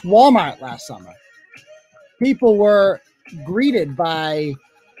Saugus Walmart last summer, people were greeted by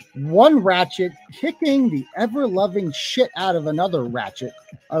one Ratchet kicking the ever-loving shit out of another Ratchet.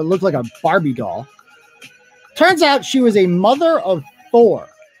 Looked like a Barbie doll. Turns out she was a mother of 4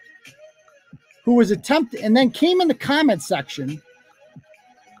 who was and then came in the comment section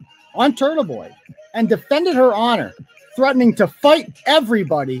on Turtle Boy and defended her honor, threatening to fight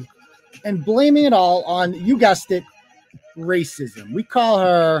everybody and blaming it all on, you guessed it, racism. We call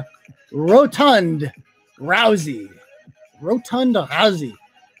her Rotund Rousey. Rotund Rousey.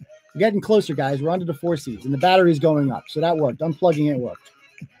 We're getting closer, guys. We're on to the 4 seeds, and the battery's going up, so that worked. Unplugging it worked.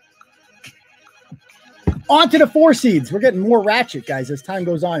 On to the 4 seeds. We're getting more Ratchet, guys, as time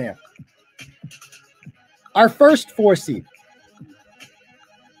goes on here. Our first 4 seed.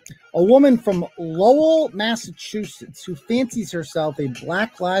 A woman from Lowell, Massachusetts, who fancies herself a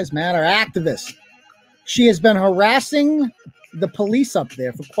Black Lives Matter activist. She has been harassing the police up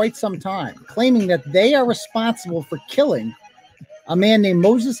there for quite some time, claiming that they are responsible for killing a man named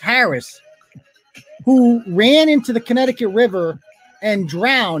Moses Harris, who ran into the Connecticut River and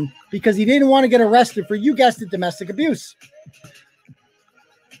drowned because he didn't want to get arrested for, you guessed it, domestic abuse.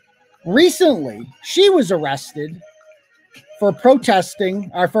 Recently, she was arrested for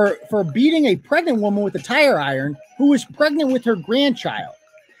protesting, or for beating a pregnant woman with a tire iron who was pregnant with her grandchild.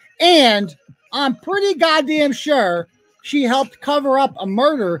 And I'm pretty goddamn sure she helped cover up a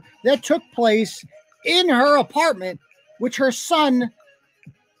murder that took place in her apartment, which her son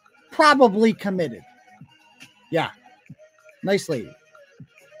probably committed. Yeah. Nice lady.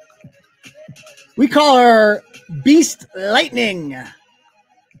 We call her Beast Lightning.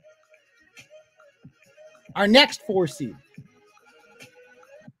 Our next 4 seed.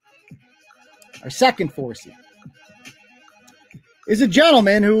 Our second 4 seed is a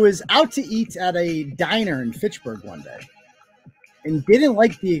gentleman who was out to eat at a diner in Fitchburg one day and didn't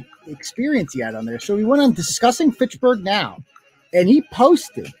like the experience he had on there. So he went on Discussing Fitchburg Now, and he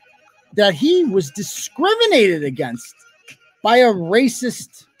posted that he was discriminated against by a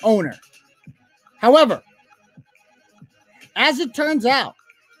racist owner. However, as it turns out,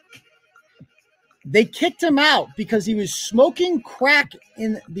 they kicked him out because he was smoking crack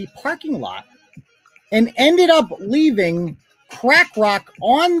in the parking lot and ended up leaving crack rock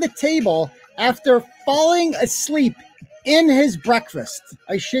on the table after falling asleep in his breakfast.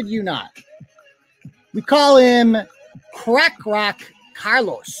 I shit you not. We call him Crack Rock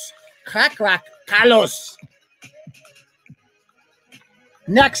Carlos. Crack Rock Carlos.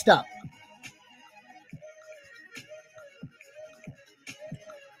 Next up.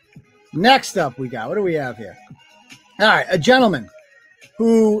 We got, what do we have here? All right, a gentleman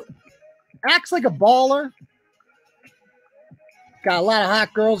who acts like a baller, got a lot of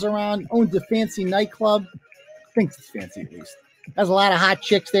hot girls around, owns a fancy nightclub, thinks it's fancy at least, has a lot of hot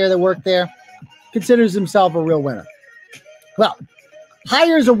chicks there that work there, considers himself a real winner. Well,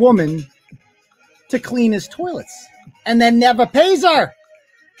 hires a woman to clean his toilets and then never pays her.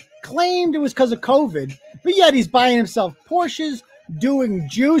 Claimed it was because of COVID, but yet he's buying himself Porsches, doing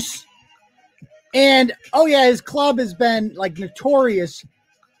juice. And, oh yeah, his club has been like notorious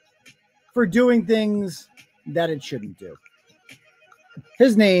for doing things that it shouldn't do.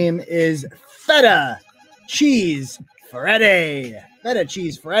 His name is Feta Cheese Freddy. Feta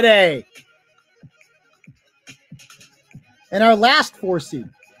Cheese Freddy. And our last 4 seed,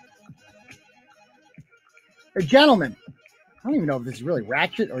 a gentleman. I don't even know if this is really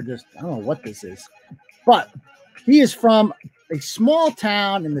Ratchet or just, I don't know what this is. But he is from a small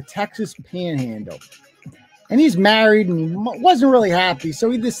town in the Texas Panhandle. And he's married and he wasn't really happy.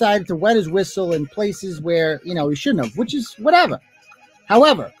 So he decided to wet his whistle in places where, you know, he shouldn't have, which is whatever.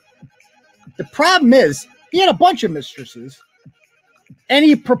 However, the problem is he had a bunch of mistresses and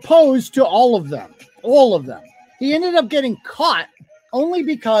he proposed to all of them. All of them. He ended up getting caught only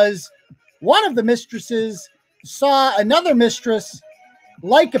because one of the mistresses saw another mistress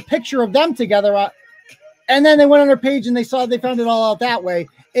like a picture of them together. And then they went on her page and they found it all out that way.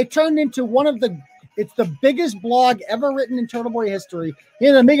 It turned into it's the biggest blog ever written in Turtle Boy history. He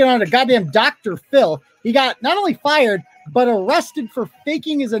ended up making it on a goddamn Dr. Phil. He got not only fired, but arrested for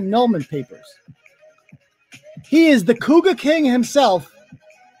faking his annulment papers. He is the Cougar King himself,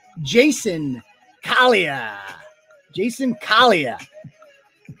 Jason Kalia. Jason Kalia.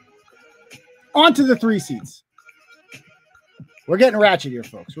 On to the 3 seeds. We're getting ratchet here,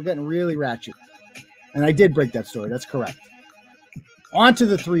 folks. We're getting really ratchet. And I did break that story. That's correct. On to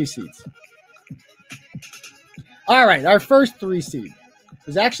the 3 seeds. All right, our first 3 seed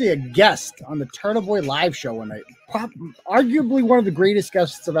was actually a guest on the Turtle Boy live show one night. Arguably one of the greatest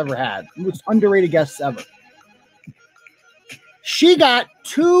guests I've ever had. Most underrated guests ever. She got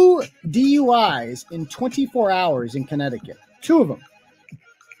 2 DUIs in 24 hours in Connecticut. 2 of them.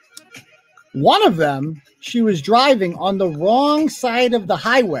 One of them, she was driving on the wrong side of the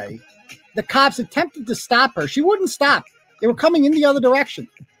highway. The cops attempted to stop her. She wouldn't stop. They were coming in the other direction.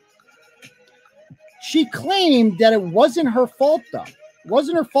 She claimed that it wasn't her fault, though. It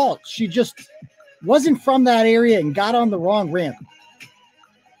wasn't her fault. She just wasn't from that area and got on the wrong ramp.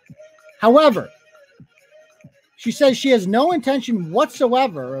 However, she says she has no intention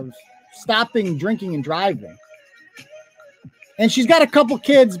whatsoever of stopping drinking and driving. And she's got a couple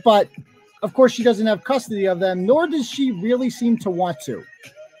kids, but of course she doesn't have custody of them, nor does she really seem to want to.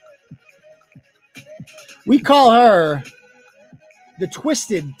 We call her the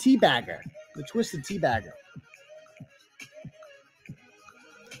Twisted Teabagger. The Twisted Teabagger.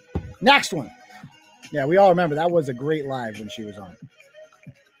 Next one. Yeah, we all remember that was a great live when she was on.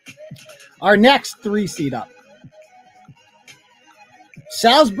 Our next 3 seed up.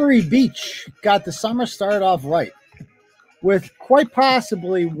 Salisbury Beach got the summer started off right with quite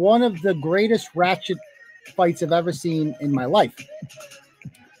possibly one of the greatest ratchet fights I've ever seen in my life.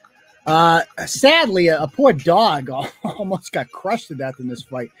 Sadly, a poor dog almost got crushed to death in this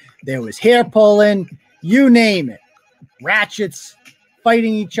fight. There was hair pulling, you name it. Ratchets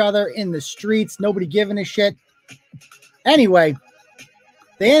fighting each other in the streets, nobody giving a shit. Anyway,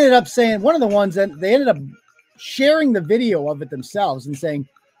 they ended up saying, one of the ones that they ended up sharing the video of it themselves and saying,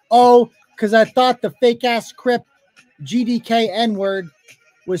 oh, because I thought the fake ass Crip GDK N-word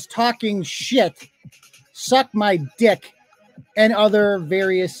was talking shit, suck my dick, and other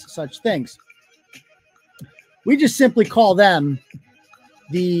various such things. We just simply call them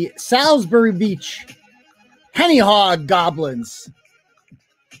the Salisbury Beach Henny Hog Goblins.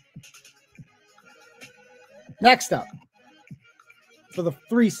 Next up, for the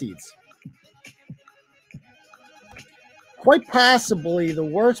 3 seeds. Quite possibly the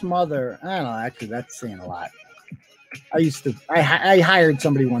worst mother. I don't know, actually, that's saying a lot. I hired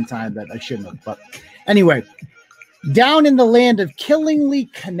somebody one time that I shouldn't have. But anyway, down in the land of Killingly,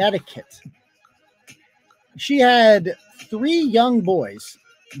 Connecticut. She had 3 young boys.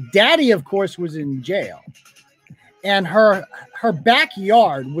 Daddy, of course, was in jail. And her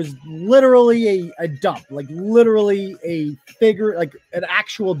backyard was literally a dump, like literally a figure, like an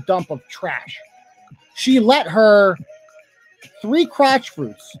actual dump of trash. She let her 3 crotch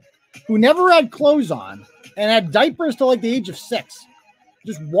fruits who never had clothes on and had diapers till like the age of 6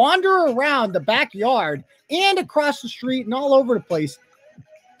 just wander around the backyard and across the street and all over the place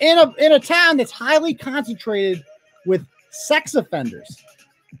in a town that's highly concentrated with sex offenders.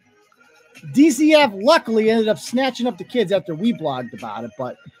 DCF luckily ended up snatching up the kids after we blogged about it,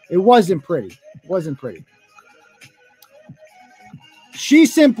 but it wasn't pretty. It wasn't pretty.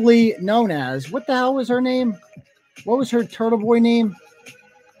 She's simply known as, what the hell was her name? What was her Turtle Boy name?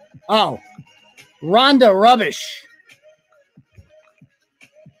 Oh, Rhonda Rubbish.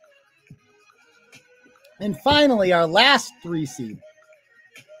 And finally, our last 3 seed.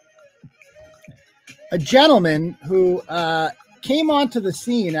 A gentleman who came onto the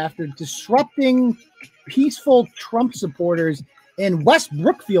scene after disrupting peaceful Trump supporters in West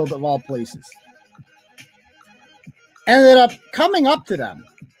Brookfield, of all places. Ended up coming up to them,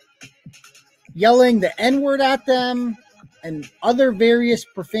 yelling the N-word at them and other various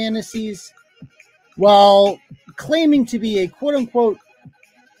profanities, while claiming to be a quote-unquote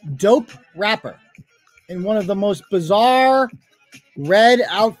dope rapper in one of the most bizarre red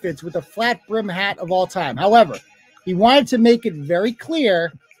outfits with a flat brim hat of all time. However, he wanted to make it very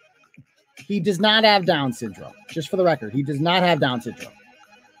clear he does not have Down syndrome. Just for the record, he does not have Down syndrome.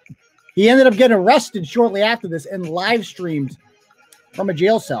 He ended up getting arrested shortly after this and live streamed from a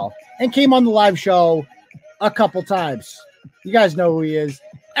jail cell and came on the live show a couple times. You guys know who he is.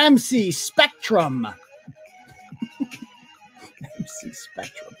 MC Spectrum. MC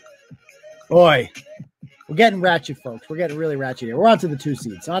Spectrum. Boy, we're getting ratchet, folks. We're getting really ratchet here. We're on to the 2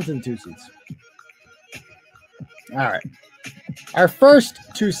 seeds. On to the 2 seeds. All right. Our first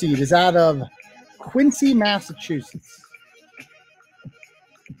 2 seed is out of Quincy, Massachusetts.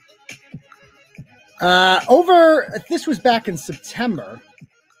 This was back in September.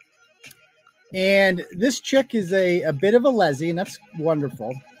 And this chick is a bit of a lesbian. That's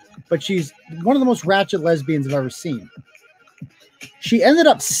wonderful. But she's one of the most ratchet lesbians I've ever seen. She ended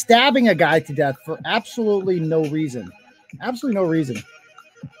up stabbing a guy to death for absolutely no reason. Absolutely no reason.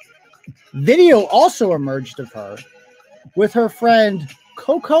 Video also emerged of her with her friend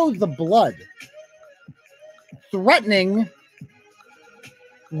Coco the Blood threatening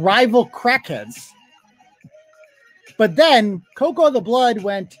rival crackheads. But then Coco the Blood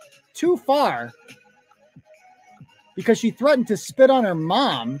went too far because she threatened to spit on her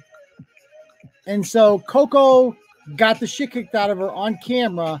mom. And so Coco got the shit kicked out of her on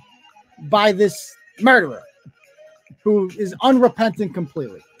camera by this murderer who is unrepentant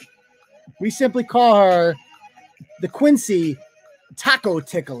completely. We simply call her the Quincy Taco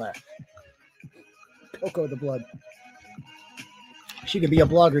Tickler. Coco the Blood. She could be a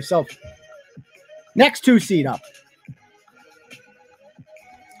blog herself. Next 2 seed up.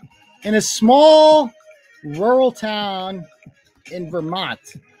 In a small rural town in Vermont,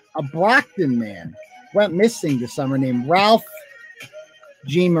 a Brockton man went missing this summer named Ralph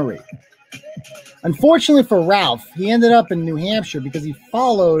Jean Marie. Unfortunately for Ralph, he ended up in New Hampshire because he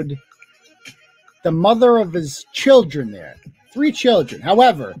followed the mother of his children there. 3 children.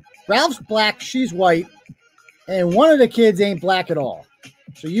 However, Ralph's black, she's white, and one of the kids ain't black at all.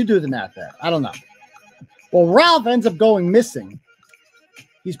 So you do the math there. I don't know. Well, Ralph ends up going missing.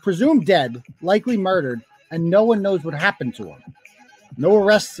 He's presumed dead, likely murdered, and no one knows what happened to him. No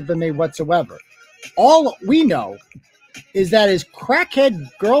arrests have been made whatsoever. All we know is that his crackhead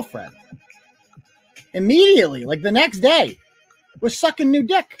girlfriend immediately, like the next day, was sucking new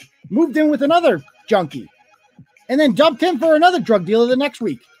dick, moved in with another junkie, and then dumped him for another drug dealer the next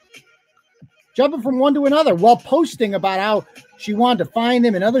week. Jumping from one to another while posting about how she wanted to find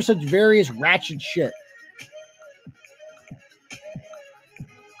him and other such various ratchet shit.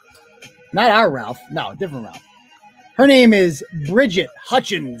 Not our Ralph. No, different Ralph. Her name is Bridget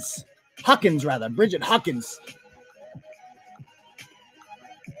Hutchins. Huckins, rather. Bridget Huckins.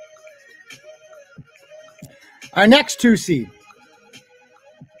 Our next 2 seed.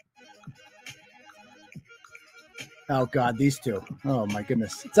 Oh, God, these 2. Oh, my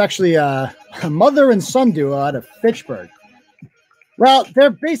goodness. It's actually a mother and son duo out of Fitchburg. Well, they're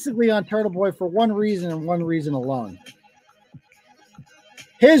basically on Turtle Boy for one reason and one reason alone.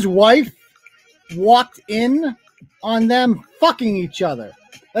 His wife walked in on them fucking each other.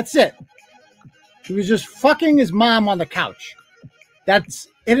 That's it. He was just fucking his mom on the couch. That's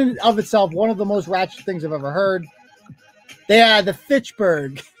in and of itself one of the most ratchet things I've ever heard. They are the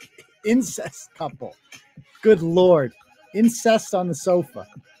Fitchburg incest couple. Good Lord. Incest on the sofa.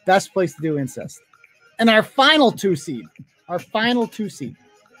 Best place to do incest. And our final two seed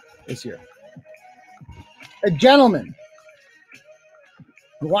this year. A gentleman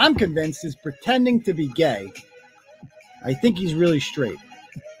who I'm convinced is pretending to be gay. I think he's really straight.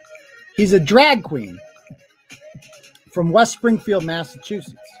 He's a drag queen from West Springfield,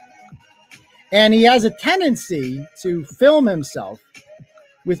 Massachusetts. And he has a tendency to film himself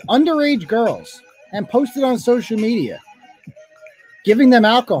with underage girls and post it on social media, giving them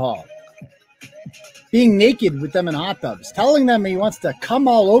alcohol, being naked with them in hot tubs, telling them he wants to come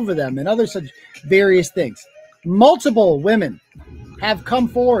all over them, and other such various things. Multiple women have come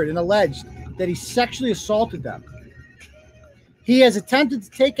forward and alleged that he sexually assaulted them. He has attempted to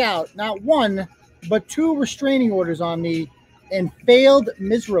take out not one, but 2 restraining orders on me and failed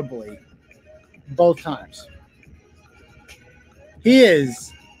miserably both times. He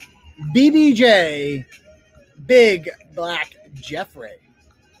is BBJ Big Black Jeffrey.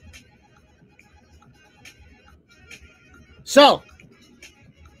 So,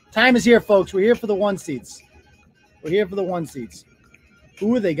 time is here, folks. We're here for the 1 seeds.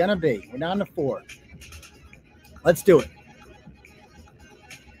 Who are they going to be? We're down to 4. Let's do it.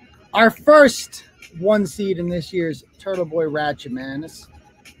 Our first 1 seed in this year's Turtle Boy Ratchet Madness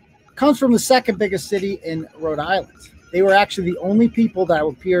comes from the second biggest city in Rhode Island. They were actually the only people that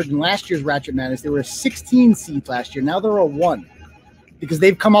appeared in last year's Ratchet Madness. They were a 16 seed last year. Now they're a 1 because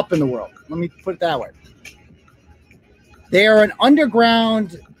they've come up in the world. Let me put it that way. They are an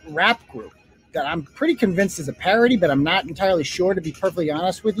underground rap group that I'm pretty convinced is a parody, but I'm not entirely sure, to be perfectly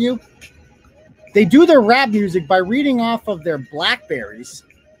honest with you. They do their rap music by reading off of their BlackBerries.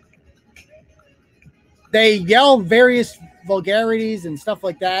 They yell various vulgarities and stuff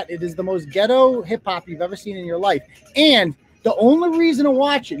like that. It is the most ghetto hip-hop you've ever seen in your life. And the only reason to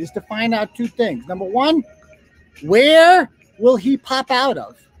watch it is to find out 2 things. Number 1, where will he pop out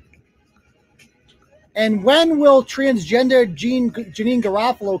of? And when will transgender Janine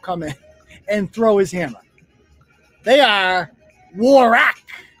Garofalo come in and throw his hammer? They are Warak.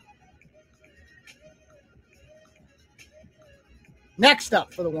 Next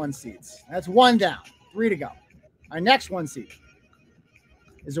up for the 1 seeds. That's 1 down. 3 to go. Our next 1 seed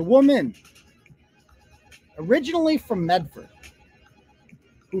is a woman originally from Medford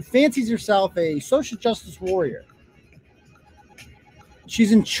who fancies herself a social justice warrior.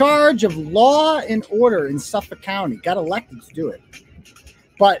 She's in charge of law and order in Suffolk County. Got elected to do it.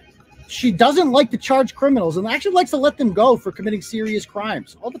 But she doesn't like to charge criminals and actually likes to let them go for committing serious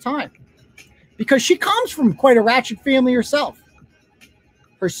crimes all the time. Because she comes from quite a ratchet family herself.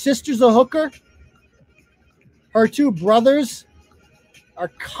 Her sister's a hooker. Her 2 brothers are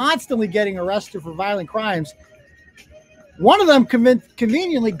constantly getting arrested for violent crimes. One of them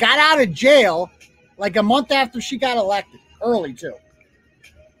conveniently got out of jail like a month after she got elected. Early, too.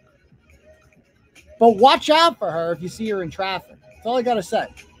 But watch out for her if you see her in traffic. That's all I got to say.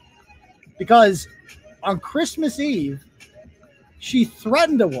 Because on Christmas Eve, she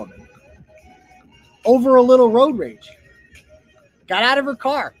threatened a woman over a little road rage. Got out of her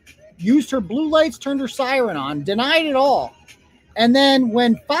car, used her blue lights, turned her siren on, denied it all. And then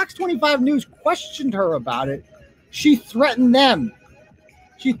when Fox 25 News questioned her about it, she threatened them.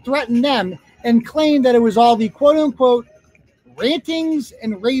 She threatened them and claimed that it was all the quote-unquote rantings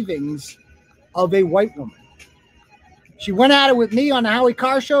and ravings of a white woman. She went at it with me on the Howie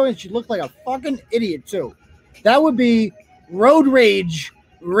Carr show, and she looked like a fucking idiot, too. That would be road rage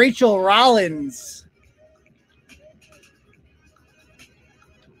Rachel Rollins.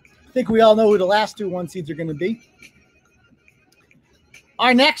 I think we all know who the last 2 1 seeds are going to be.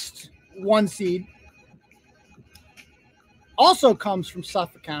 Our next 1 seed also comes from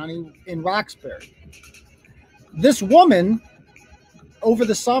Suffolk County in Roxbury. This woman, over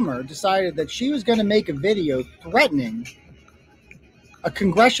the summer, decided that she was going to make a video threatening a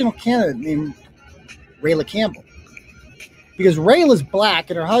congressional candidate named Rayla Campbell. Because Rayla's black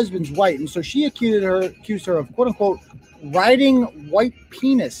and her husband's white, and so she accused her of, quote-unquote, riding white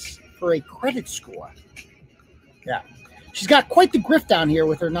penis for a credit score. Yeah. She's got quite the grift down here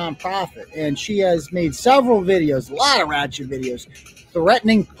with her nonprofit, and she has made several videos, a lot of ratchet videos,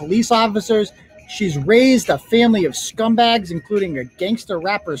 threatening police officers. She's raised a family of scumbags, including a gangster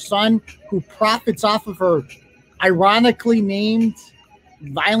rapper's son who profits off of her ironically named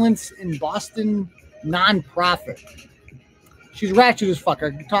Violence in Boston nonprofit. She's ratchet as fuck.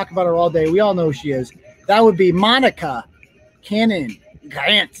 I can talk about her all day. We all know who she is. That would be Monica Cannon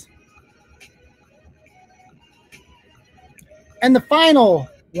Grant. And the final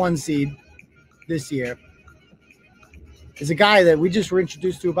 1 seed this year is a guy that we just were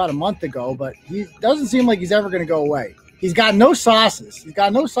introduced to about a month ago, but he doesn't seem like he's ever going to go away. He's got no sauces. He's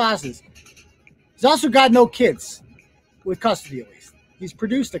got no sauces. He's also got no kids with custody, at least. He's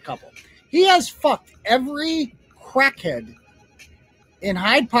produced a couple. He has fucked every crackhead in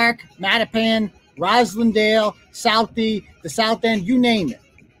Hyde Park, Mattapan, Roslindale, Southie, the South End, you name it.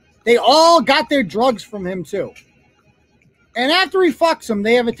 They all got their drugs from him, too. And after he fucks them,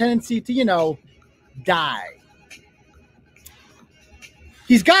 they have a tendency to, you know, die.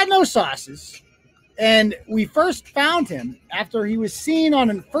 He's got no sauces. And we first found him after he was seen on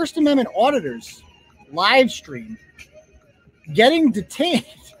a First Amendment Auditors live stream getting detained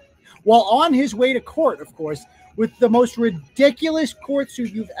while on his way to court, of course, with the most ridiculous court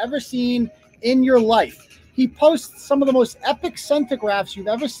suit you've ever seen in your life. He posts some of the most epic centigraphs you've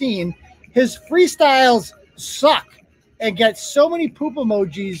ever seen. His freestyles suck and gets so many poop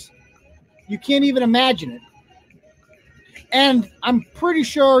emojis, you can't even imagine it. And I'm pretty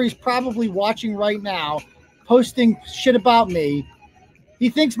sure he's probably watching right now, posting shit about me. He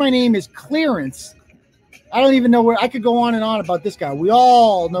thinks my name is Clearance. I don't even know where. I could go on and on about this guy. We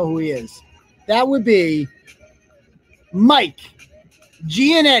all know who he is. That would be Mike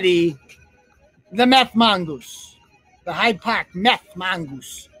Gianetti, the meth mongoose, the Hyde Park meth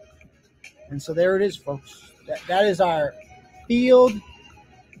mongoose. And so there it is, folks. That is our field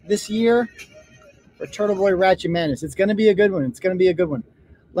this year for Turtle Boy Ratchet Madness. It's going to be a good one. It's going to be a good one.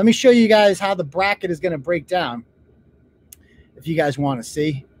 Let me show you guys how the bracket is going to break down if you guys want to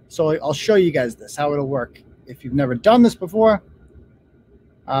see. So I'll show you guys this, how it'll work. If you've never done this before,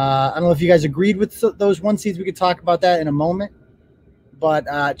 I don't know if you guys agreed with those one seeds. We could talk about that in a moment.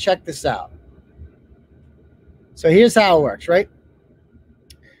 But check this out. So here's how it works, right?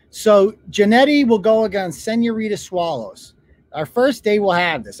 So Janetti will go against Senorita Swallows. Our first day we'll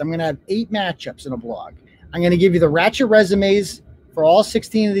have this. I'm going to have 8 matchups in a blog. I'm going to give you the Ratchet resumes for all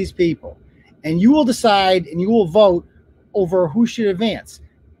 16 of these people. And you will decide and you will vote over who should advance,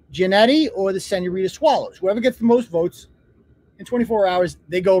 Janetti or the Senorita Swallows. Whoever gets the most votes in 24 hours,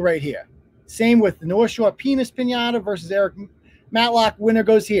 they go right here. Same with the North Shore Penis Pinata versus Eric Matlock. Winner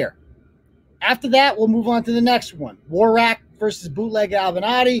goes here. After that, we'll move on to the next one. Warrack versus Bootleg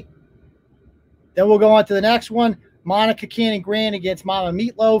Alvinati. Then we'll go on to the next one. Monica Cannon Grant against Mama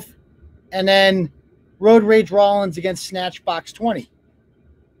Meatloaf. And then Road Rage Rollins against Snatch Box 20.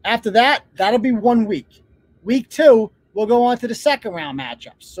 After that, that'll be 1 week. Week 2, we'll go on to the second round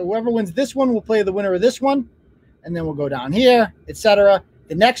matchups. So whoever wins this one will play the winner of this one. And then we'll go down here, etc.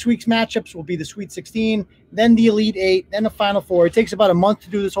 The next week's matchups will be the Sweet 16, then the Elite 8, then the Final 4. It takes about a month to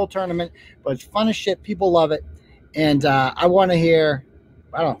do this whole tournament, but it's fun as shit. People love it. And I want to hear,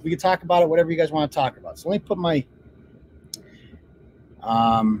 I don't know, we can talk about it, whatever you guys want to talk about. So let me put my,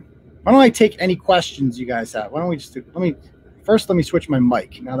 why don't I take any questions you guys have? Why don't we just do, let me switch my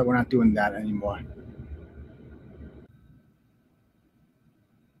mic now that we're not doing that anymore.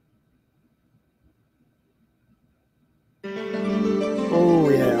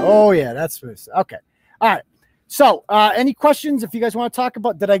 Oh yeah, that's okay. All right. So, any questions? If you guys want to talk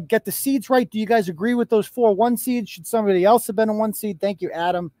about, did I get the seeds right? Do you guys agree with those 4 1 seeds? Should somebody else have been a 1 seed? Thank you,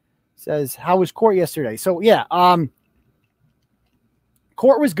 Adam. Says, how was court yesterday? So yeah,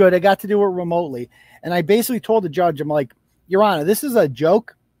 court was good. I got to do it remotely, and I basically told the judge, I'm like, Your Honor, this is a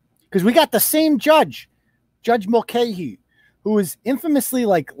joke, because we got the same judge, Judge Mulcahy, who is infamously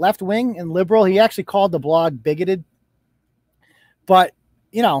like left wing and liberal. He actually called the blog bigoted, but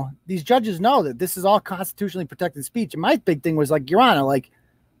you know, these judges know that this is all constitutionally protected speech. And my big thing was like, Your Honor, like,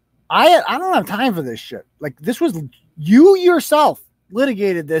 I don't have time for this shit. Like, this was, you yourself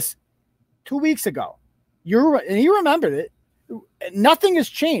litigated this 2 weeks ago. And he remembered it. Nothing has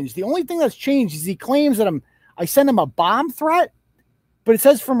changed. The only thing that's changed is he claims that I sent him a bomb threat, but it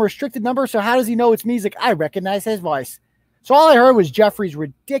says from a restricted number. So how does he know it's me? He's like, I recognize his voice. So all I heard was Jeffrey's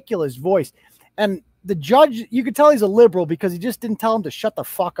ridiculous voice. And the judge, you could tell he's a liberal because he just didn't tell him to shut the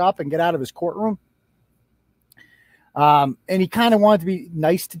fuck up and get out of his courtroom. And he kind of wanted to be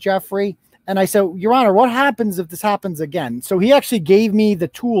nice to Jeffrey. And I said, Your Honor, what happens if this happens again? So he actually gave me the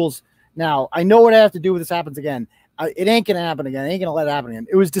tools. Now, I know what I have to do if this happens again. It ain't going to happen again. I ain't going to let it happen again.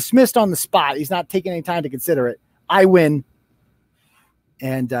 It was dismissed on the spot. He's not taking any time to consider it. I win.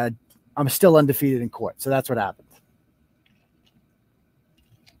 And I'm still undefeated in court. So that's what happened.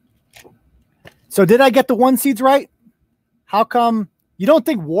 So did I get the 1 seeds right? How come you don't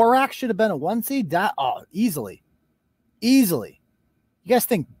think Warrack should have been a 1 seed? Easily. Easily. You guys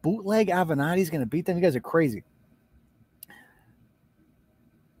think Bootleg Avenatti is going to beat them? You guys are crazy.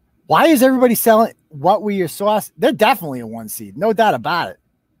 Why is everybody selling What Were Your Sauce? They're definitely a 1 seed. No doubt about it.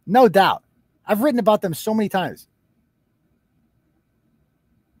 No doubt. I've written about them so many times.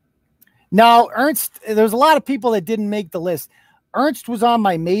 No, Ernst, there's a lot of people that didn't make the list. Ernst was on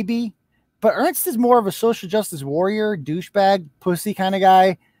my maybe, but Ernst is more of a social justice warrior, douchebag, pussy kind of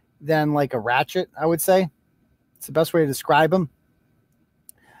guy than like a Ratchet, I would say. It's the best way to describe him.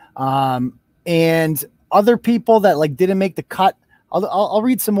 And other people that like didn't make the cut, I'll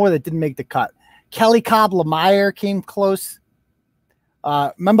read some more that didn't make the cut. Kelly Cobb Lamire came close.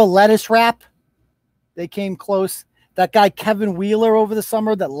 Remember Lettuce Wrap? They came close. That guy Kevin Wheeler over the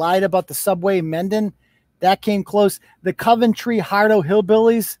summer that lied about the subway Mendon, that came close. The Coventry Hardo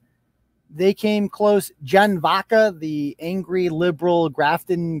Hillbillies, they came close. Jen Vaca, the angry liberal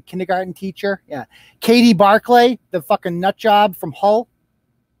Grafton kindergarten teacher. Yeah. Katie Barclay, the fucking nut job from Hull.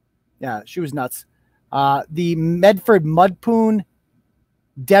 Yeah, she was nuts. The Medford Mudpoon,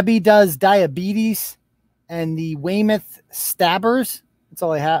 Debbie Does Diabetes, and the Weymouth Stabbers. That's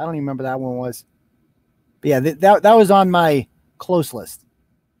all I had. I don't even remember that one was. But yeah, that was on my close list.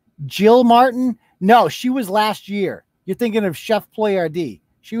 Jill Martin. No, she was last year. You're thinking of Chef Ployardee.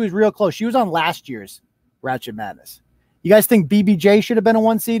 She was real close. She was on last year's Ratchet Madness. You guys think BBJ should have been a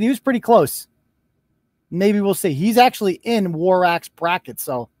 1 seed? He was pretty close. Maybe we'll see. He's actually in Warak's bracket.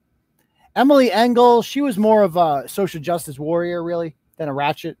 So Emily Engel, she was more of a social justice warrior, really, than a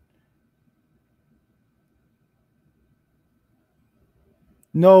Ratchet.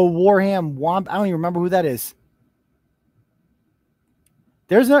 No Warham Womp. I don't even remember who that is.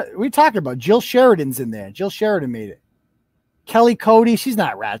 We talking about Jill Sheridan's in there. Jill Sheridan made it. Kelly Cody, she's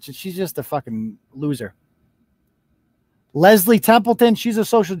not Ratchet. She's just a fucking loser. Leslie Templeton, she's a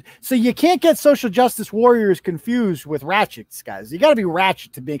social. So you can't get social justice warriors confused with Ratchets, guys. You got to be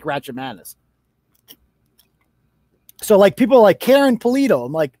Ratchet to make Ratchet Madness. So like people like Karen Polito,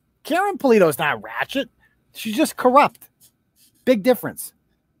 I'm like, Karen Polito's not Ratchet. She's just corrupt. Big difference.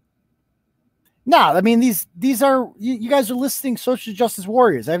 No, I mean, these are, you guys are listing social justice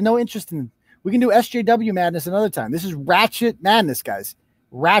warriors. I have no interest in, we can do SJW Madness another time. This is Ratchet Madness, guys.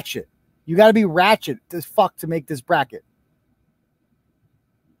 Ratchet. You got to be Ratchet as fuck to make this bracket.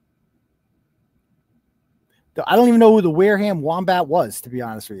 I don't even know who the Wareham Wombat was, to be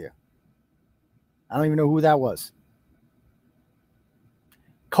honest with you. I don't even know who that was.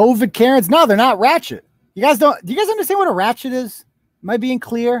 COVID Karens. No, they're not Ratchet. Do you guys understand what a Ratchet is? Am I being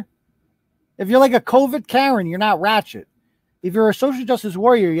clear? If you're like a COVID Karen, you're not Ratchet. If you're a social justice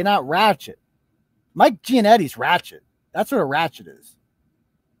warrior, you're not Ratchet. Mike Gianetti's Ratchet. That's what a Ratchet is.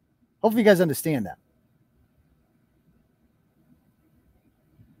 Hopefully you guys understand that.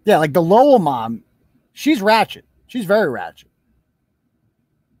 Yeah, like the Lowell mom, she's Ratchet. She's very Ratchet.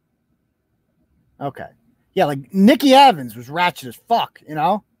 Okay. Yeah, like Nikki Evans was Ratchet as fuck, you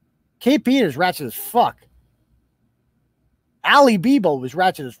know? Kate Peters, Ratchet as fuck. Ali Bebo was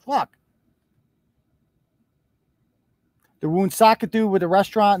Ratchet as fuck. The Woonsocketoo with the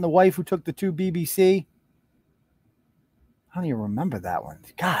restaurant and the wife who took the 2 BBC. I don't even remember that one.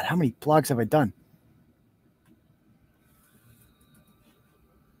 God, how many blogs have I done?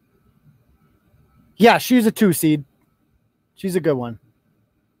 Yeah, she's a 2 seed. She's a good one.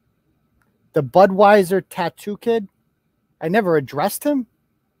 The Budweiser tattoo kid. I never addressed him.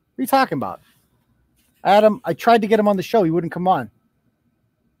 What are you talking about? Adam, I tried to get him on the show. He wouldn't come on.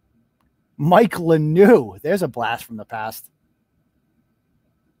 Mike Lanou. There's a blast from the past.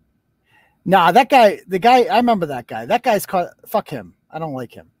 Nah, that guy, I remember that guy. That guy's called, fuck him. I don't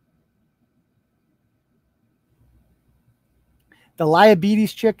like him. The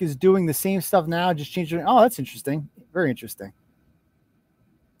Liabetes chick is doing the same stuff now, just changing. Oh, that's interesting. Very interesting.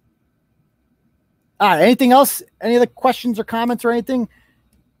 All right, anything else? Any other questions or comments or anything?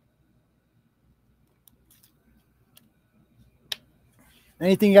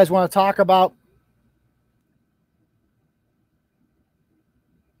 Anything you guys want to talk about?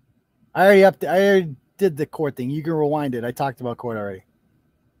 I already did the court thing. You can rewind it. I talked about court already.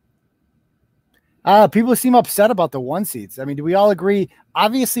 People seem upset about the 1 seeds. I mean, do we all agree?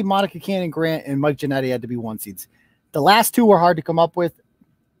 Obviously, Monica Cannon Grant and Mike Giannetti had to be 1 seeds. The last 2 were hard to come up with.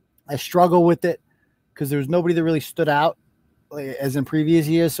 I struggle with it because there was nobody that really stood out as in previous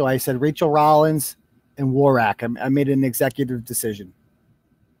years. So I said Rachel Rollins and Warak. I made an executive decision.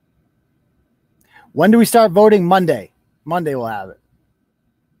 When do we start voting? Monday. Monday we'll have it.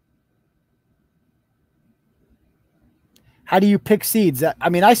 How do you pick seeds? I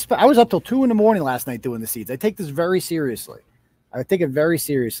mean, I was up till 2 in the morning last night doing the seeds. I take this very seriously. I take it very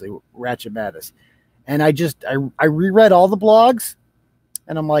seriously, Ratchet Madness. And I reread all the blogs,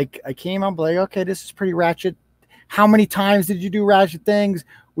 and I'm like, I came up like, okay, this is pretty Ratchet. How many times did you do Ratchet things?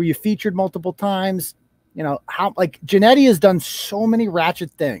 Were you featured multiple times? You know, how, like, Giannetti has done so many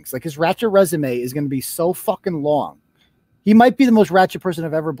Ratchet things. Like, his Ratchet resume is going to be so fucking long. He might be the most ratchet person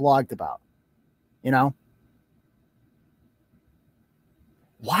I've ever blogged about. You know?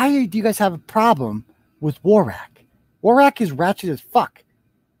 Why do you guys have a problem with Warak? Warak is ratchet as fuck.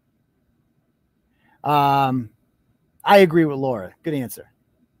 I agree with Laura. Good answer.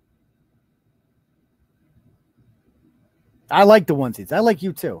 I like the onesies. I like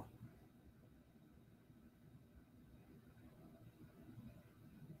you too.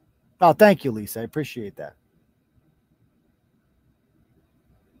 Oh, thank you, Lisa. I appreciate that.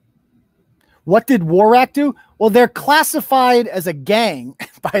 What did Warak do? Well, they're classified as a gang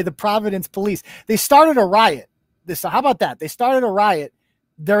by the Providence police. They started a riot. How about that? They started a riot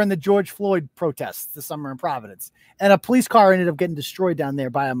during the George Floyd protests this summer in Providence. And a police car ended up getting destroyed down there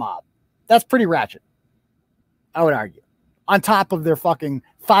by a mob. That's pretty ratchet, I would argue. On top of their fucking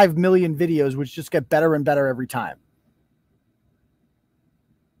 5 million videos, which just get better and better every time.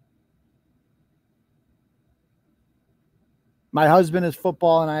 My husband is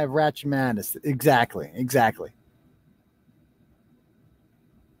football and I have Ratchet Madness. Exactly. Exactly.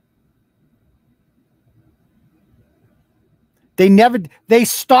 They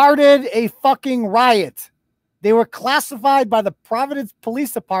started a fucking riot. They were classified by the Providence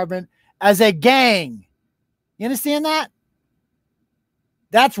Police Department as a gang. You understand that?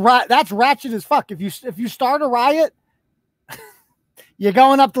 That's right. That's ratchet as fuck. If you start a riot, you're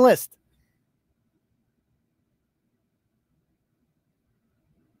going up the list.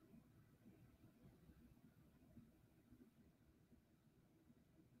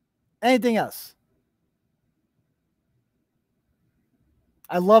 Anything else?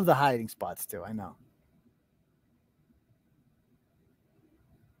 I love the hiding spots too. I know.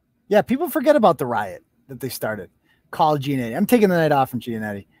 Yeah, people forget about the riot that they started. Call Giannetti. I'm taking the night off from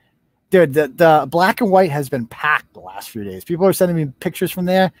Giannetti. Dude, the black and white has been packed the last few days. People are sending me pictures from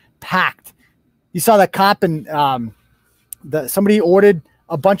there. Packed. You saw that cop and somebody ordered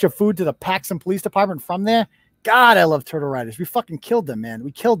a bunch of food to the Paxton Police Department from there. God, I love Turtle Riders. We fucking killed them, man.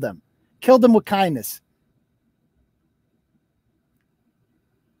 We killed them. Killed them with kindness.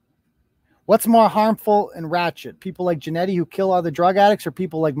 What's more harmful and ratchet? People like Giannetti who kill other drug addicts, or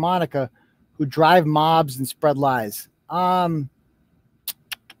people like Monica who drive mobs and spread lies? Good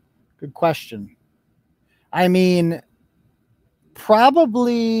question. I mean,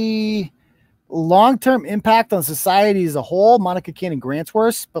 probably long-term impact on society as a whole, Monica Cannon Grant's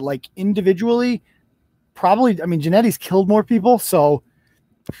worse, but like individually, probably, I mean, Giannetti's killed more people, so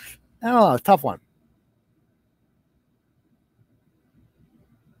I don't know, tough one.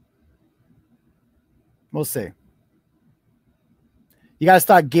 We'll see. You guys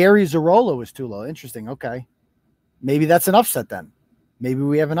thought Gary Zarolo was too low. Interesting. Okay. Maybe that's an upset then. Maybe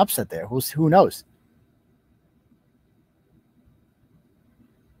we have an upset there. Who knows?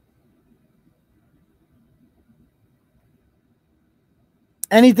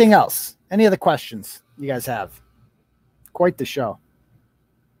 Anything else? Any other questions you guys have? Quite the show.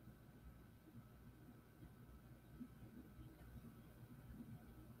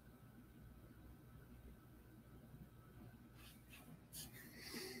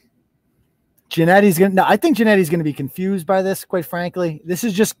 Giannetti's gonna. No, I think Giannetti's gonna be confused by this. Quite frankly, this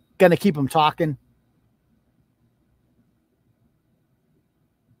is just gonna keep him talking.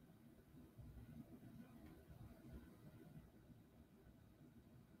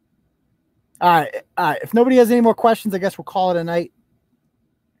 All right. All right. If nobody has any more questions, I guess we'll call it a night.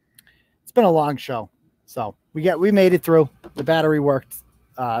 It's been a long show, so we made it through. The battery worked.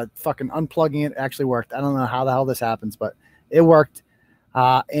 Fucking unplugging it actually worked. I don't know how the hell this happens, but it worked.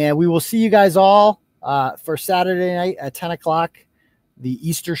 And we will see you guys all for Saturday night at 10 o'clock, the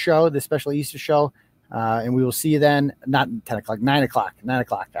Easter show, the special Easter show. And we will see you then, not 10 o'clock, 9 o'clock, 9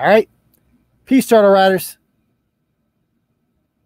 o'clock. All right. Peace, Turtle Riders.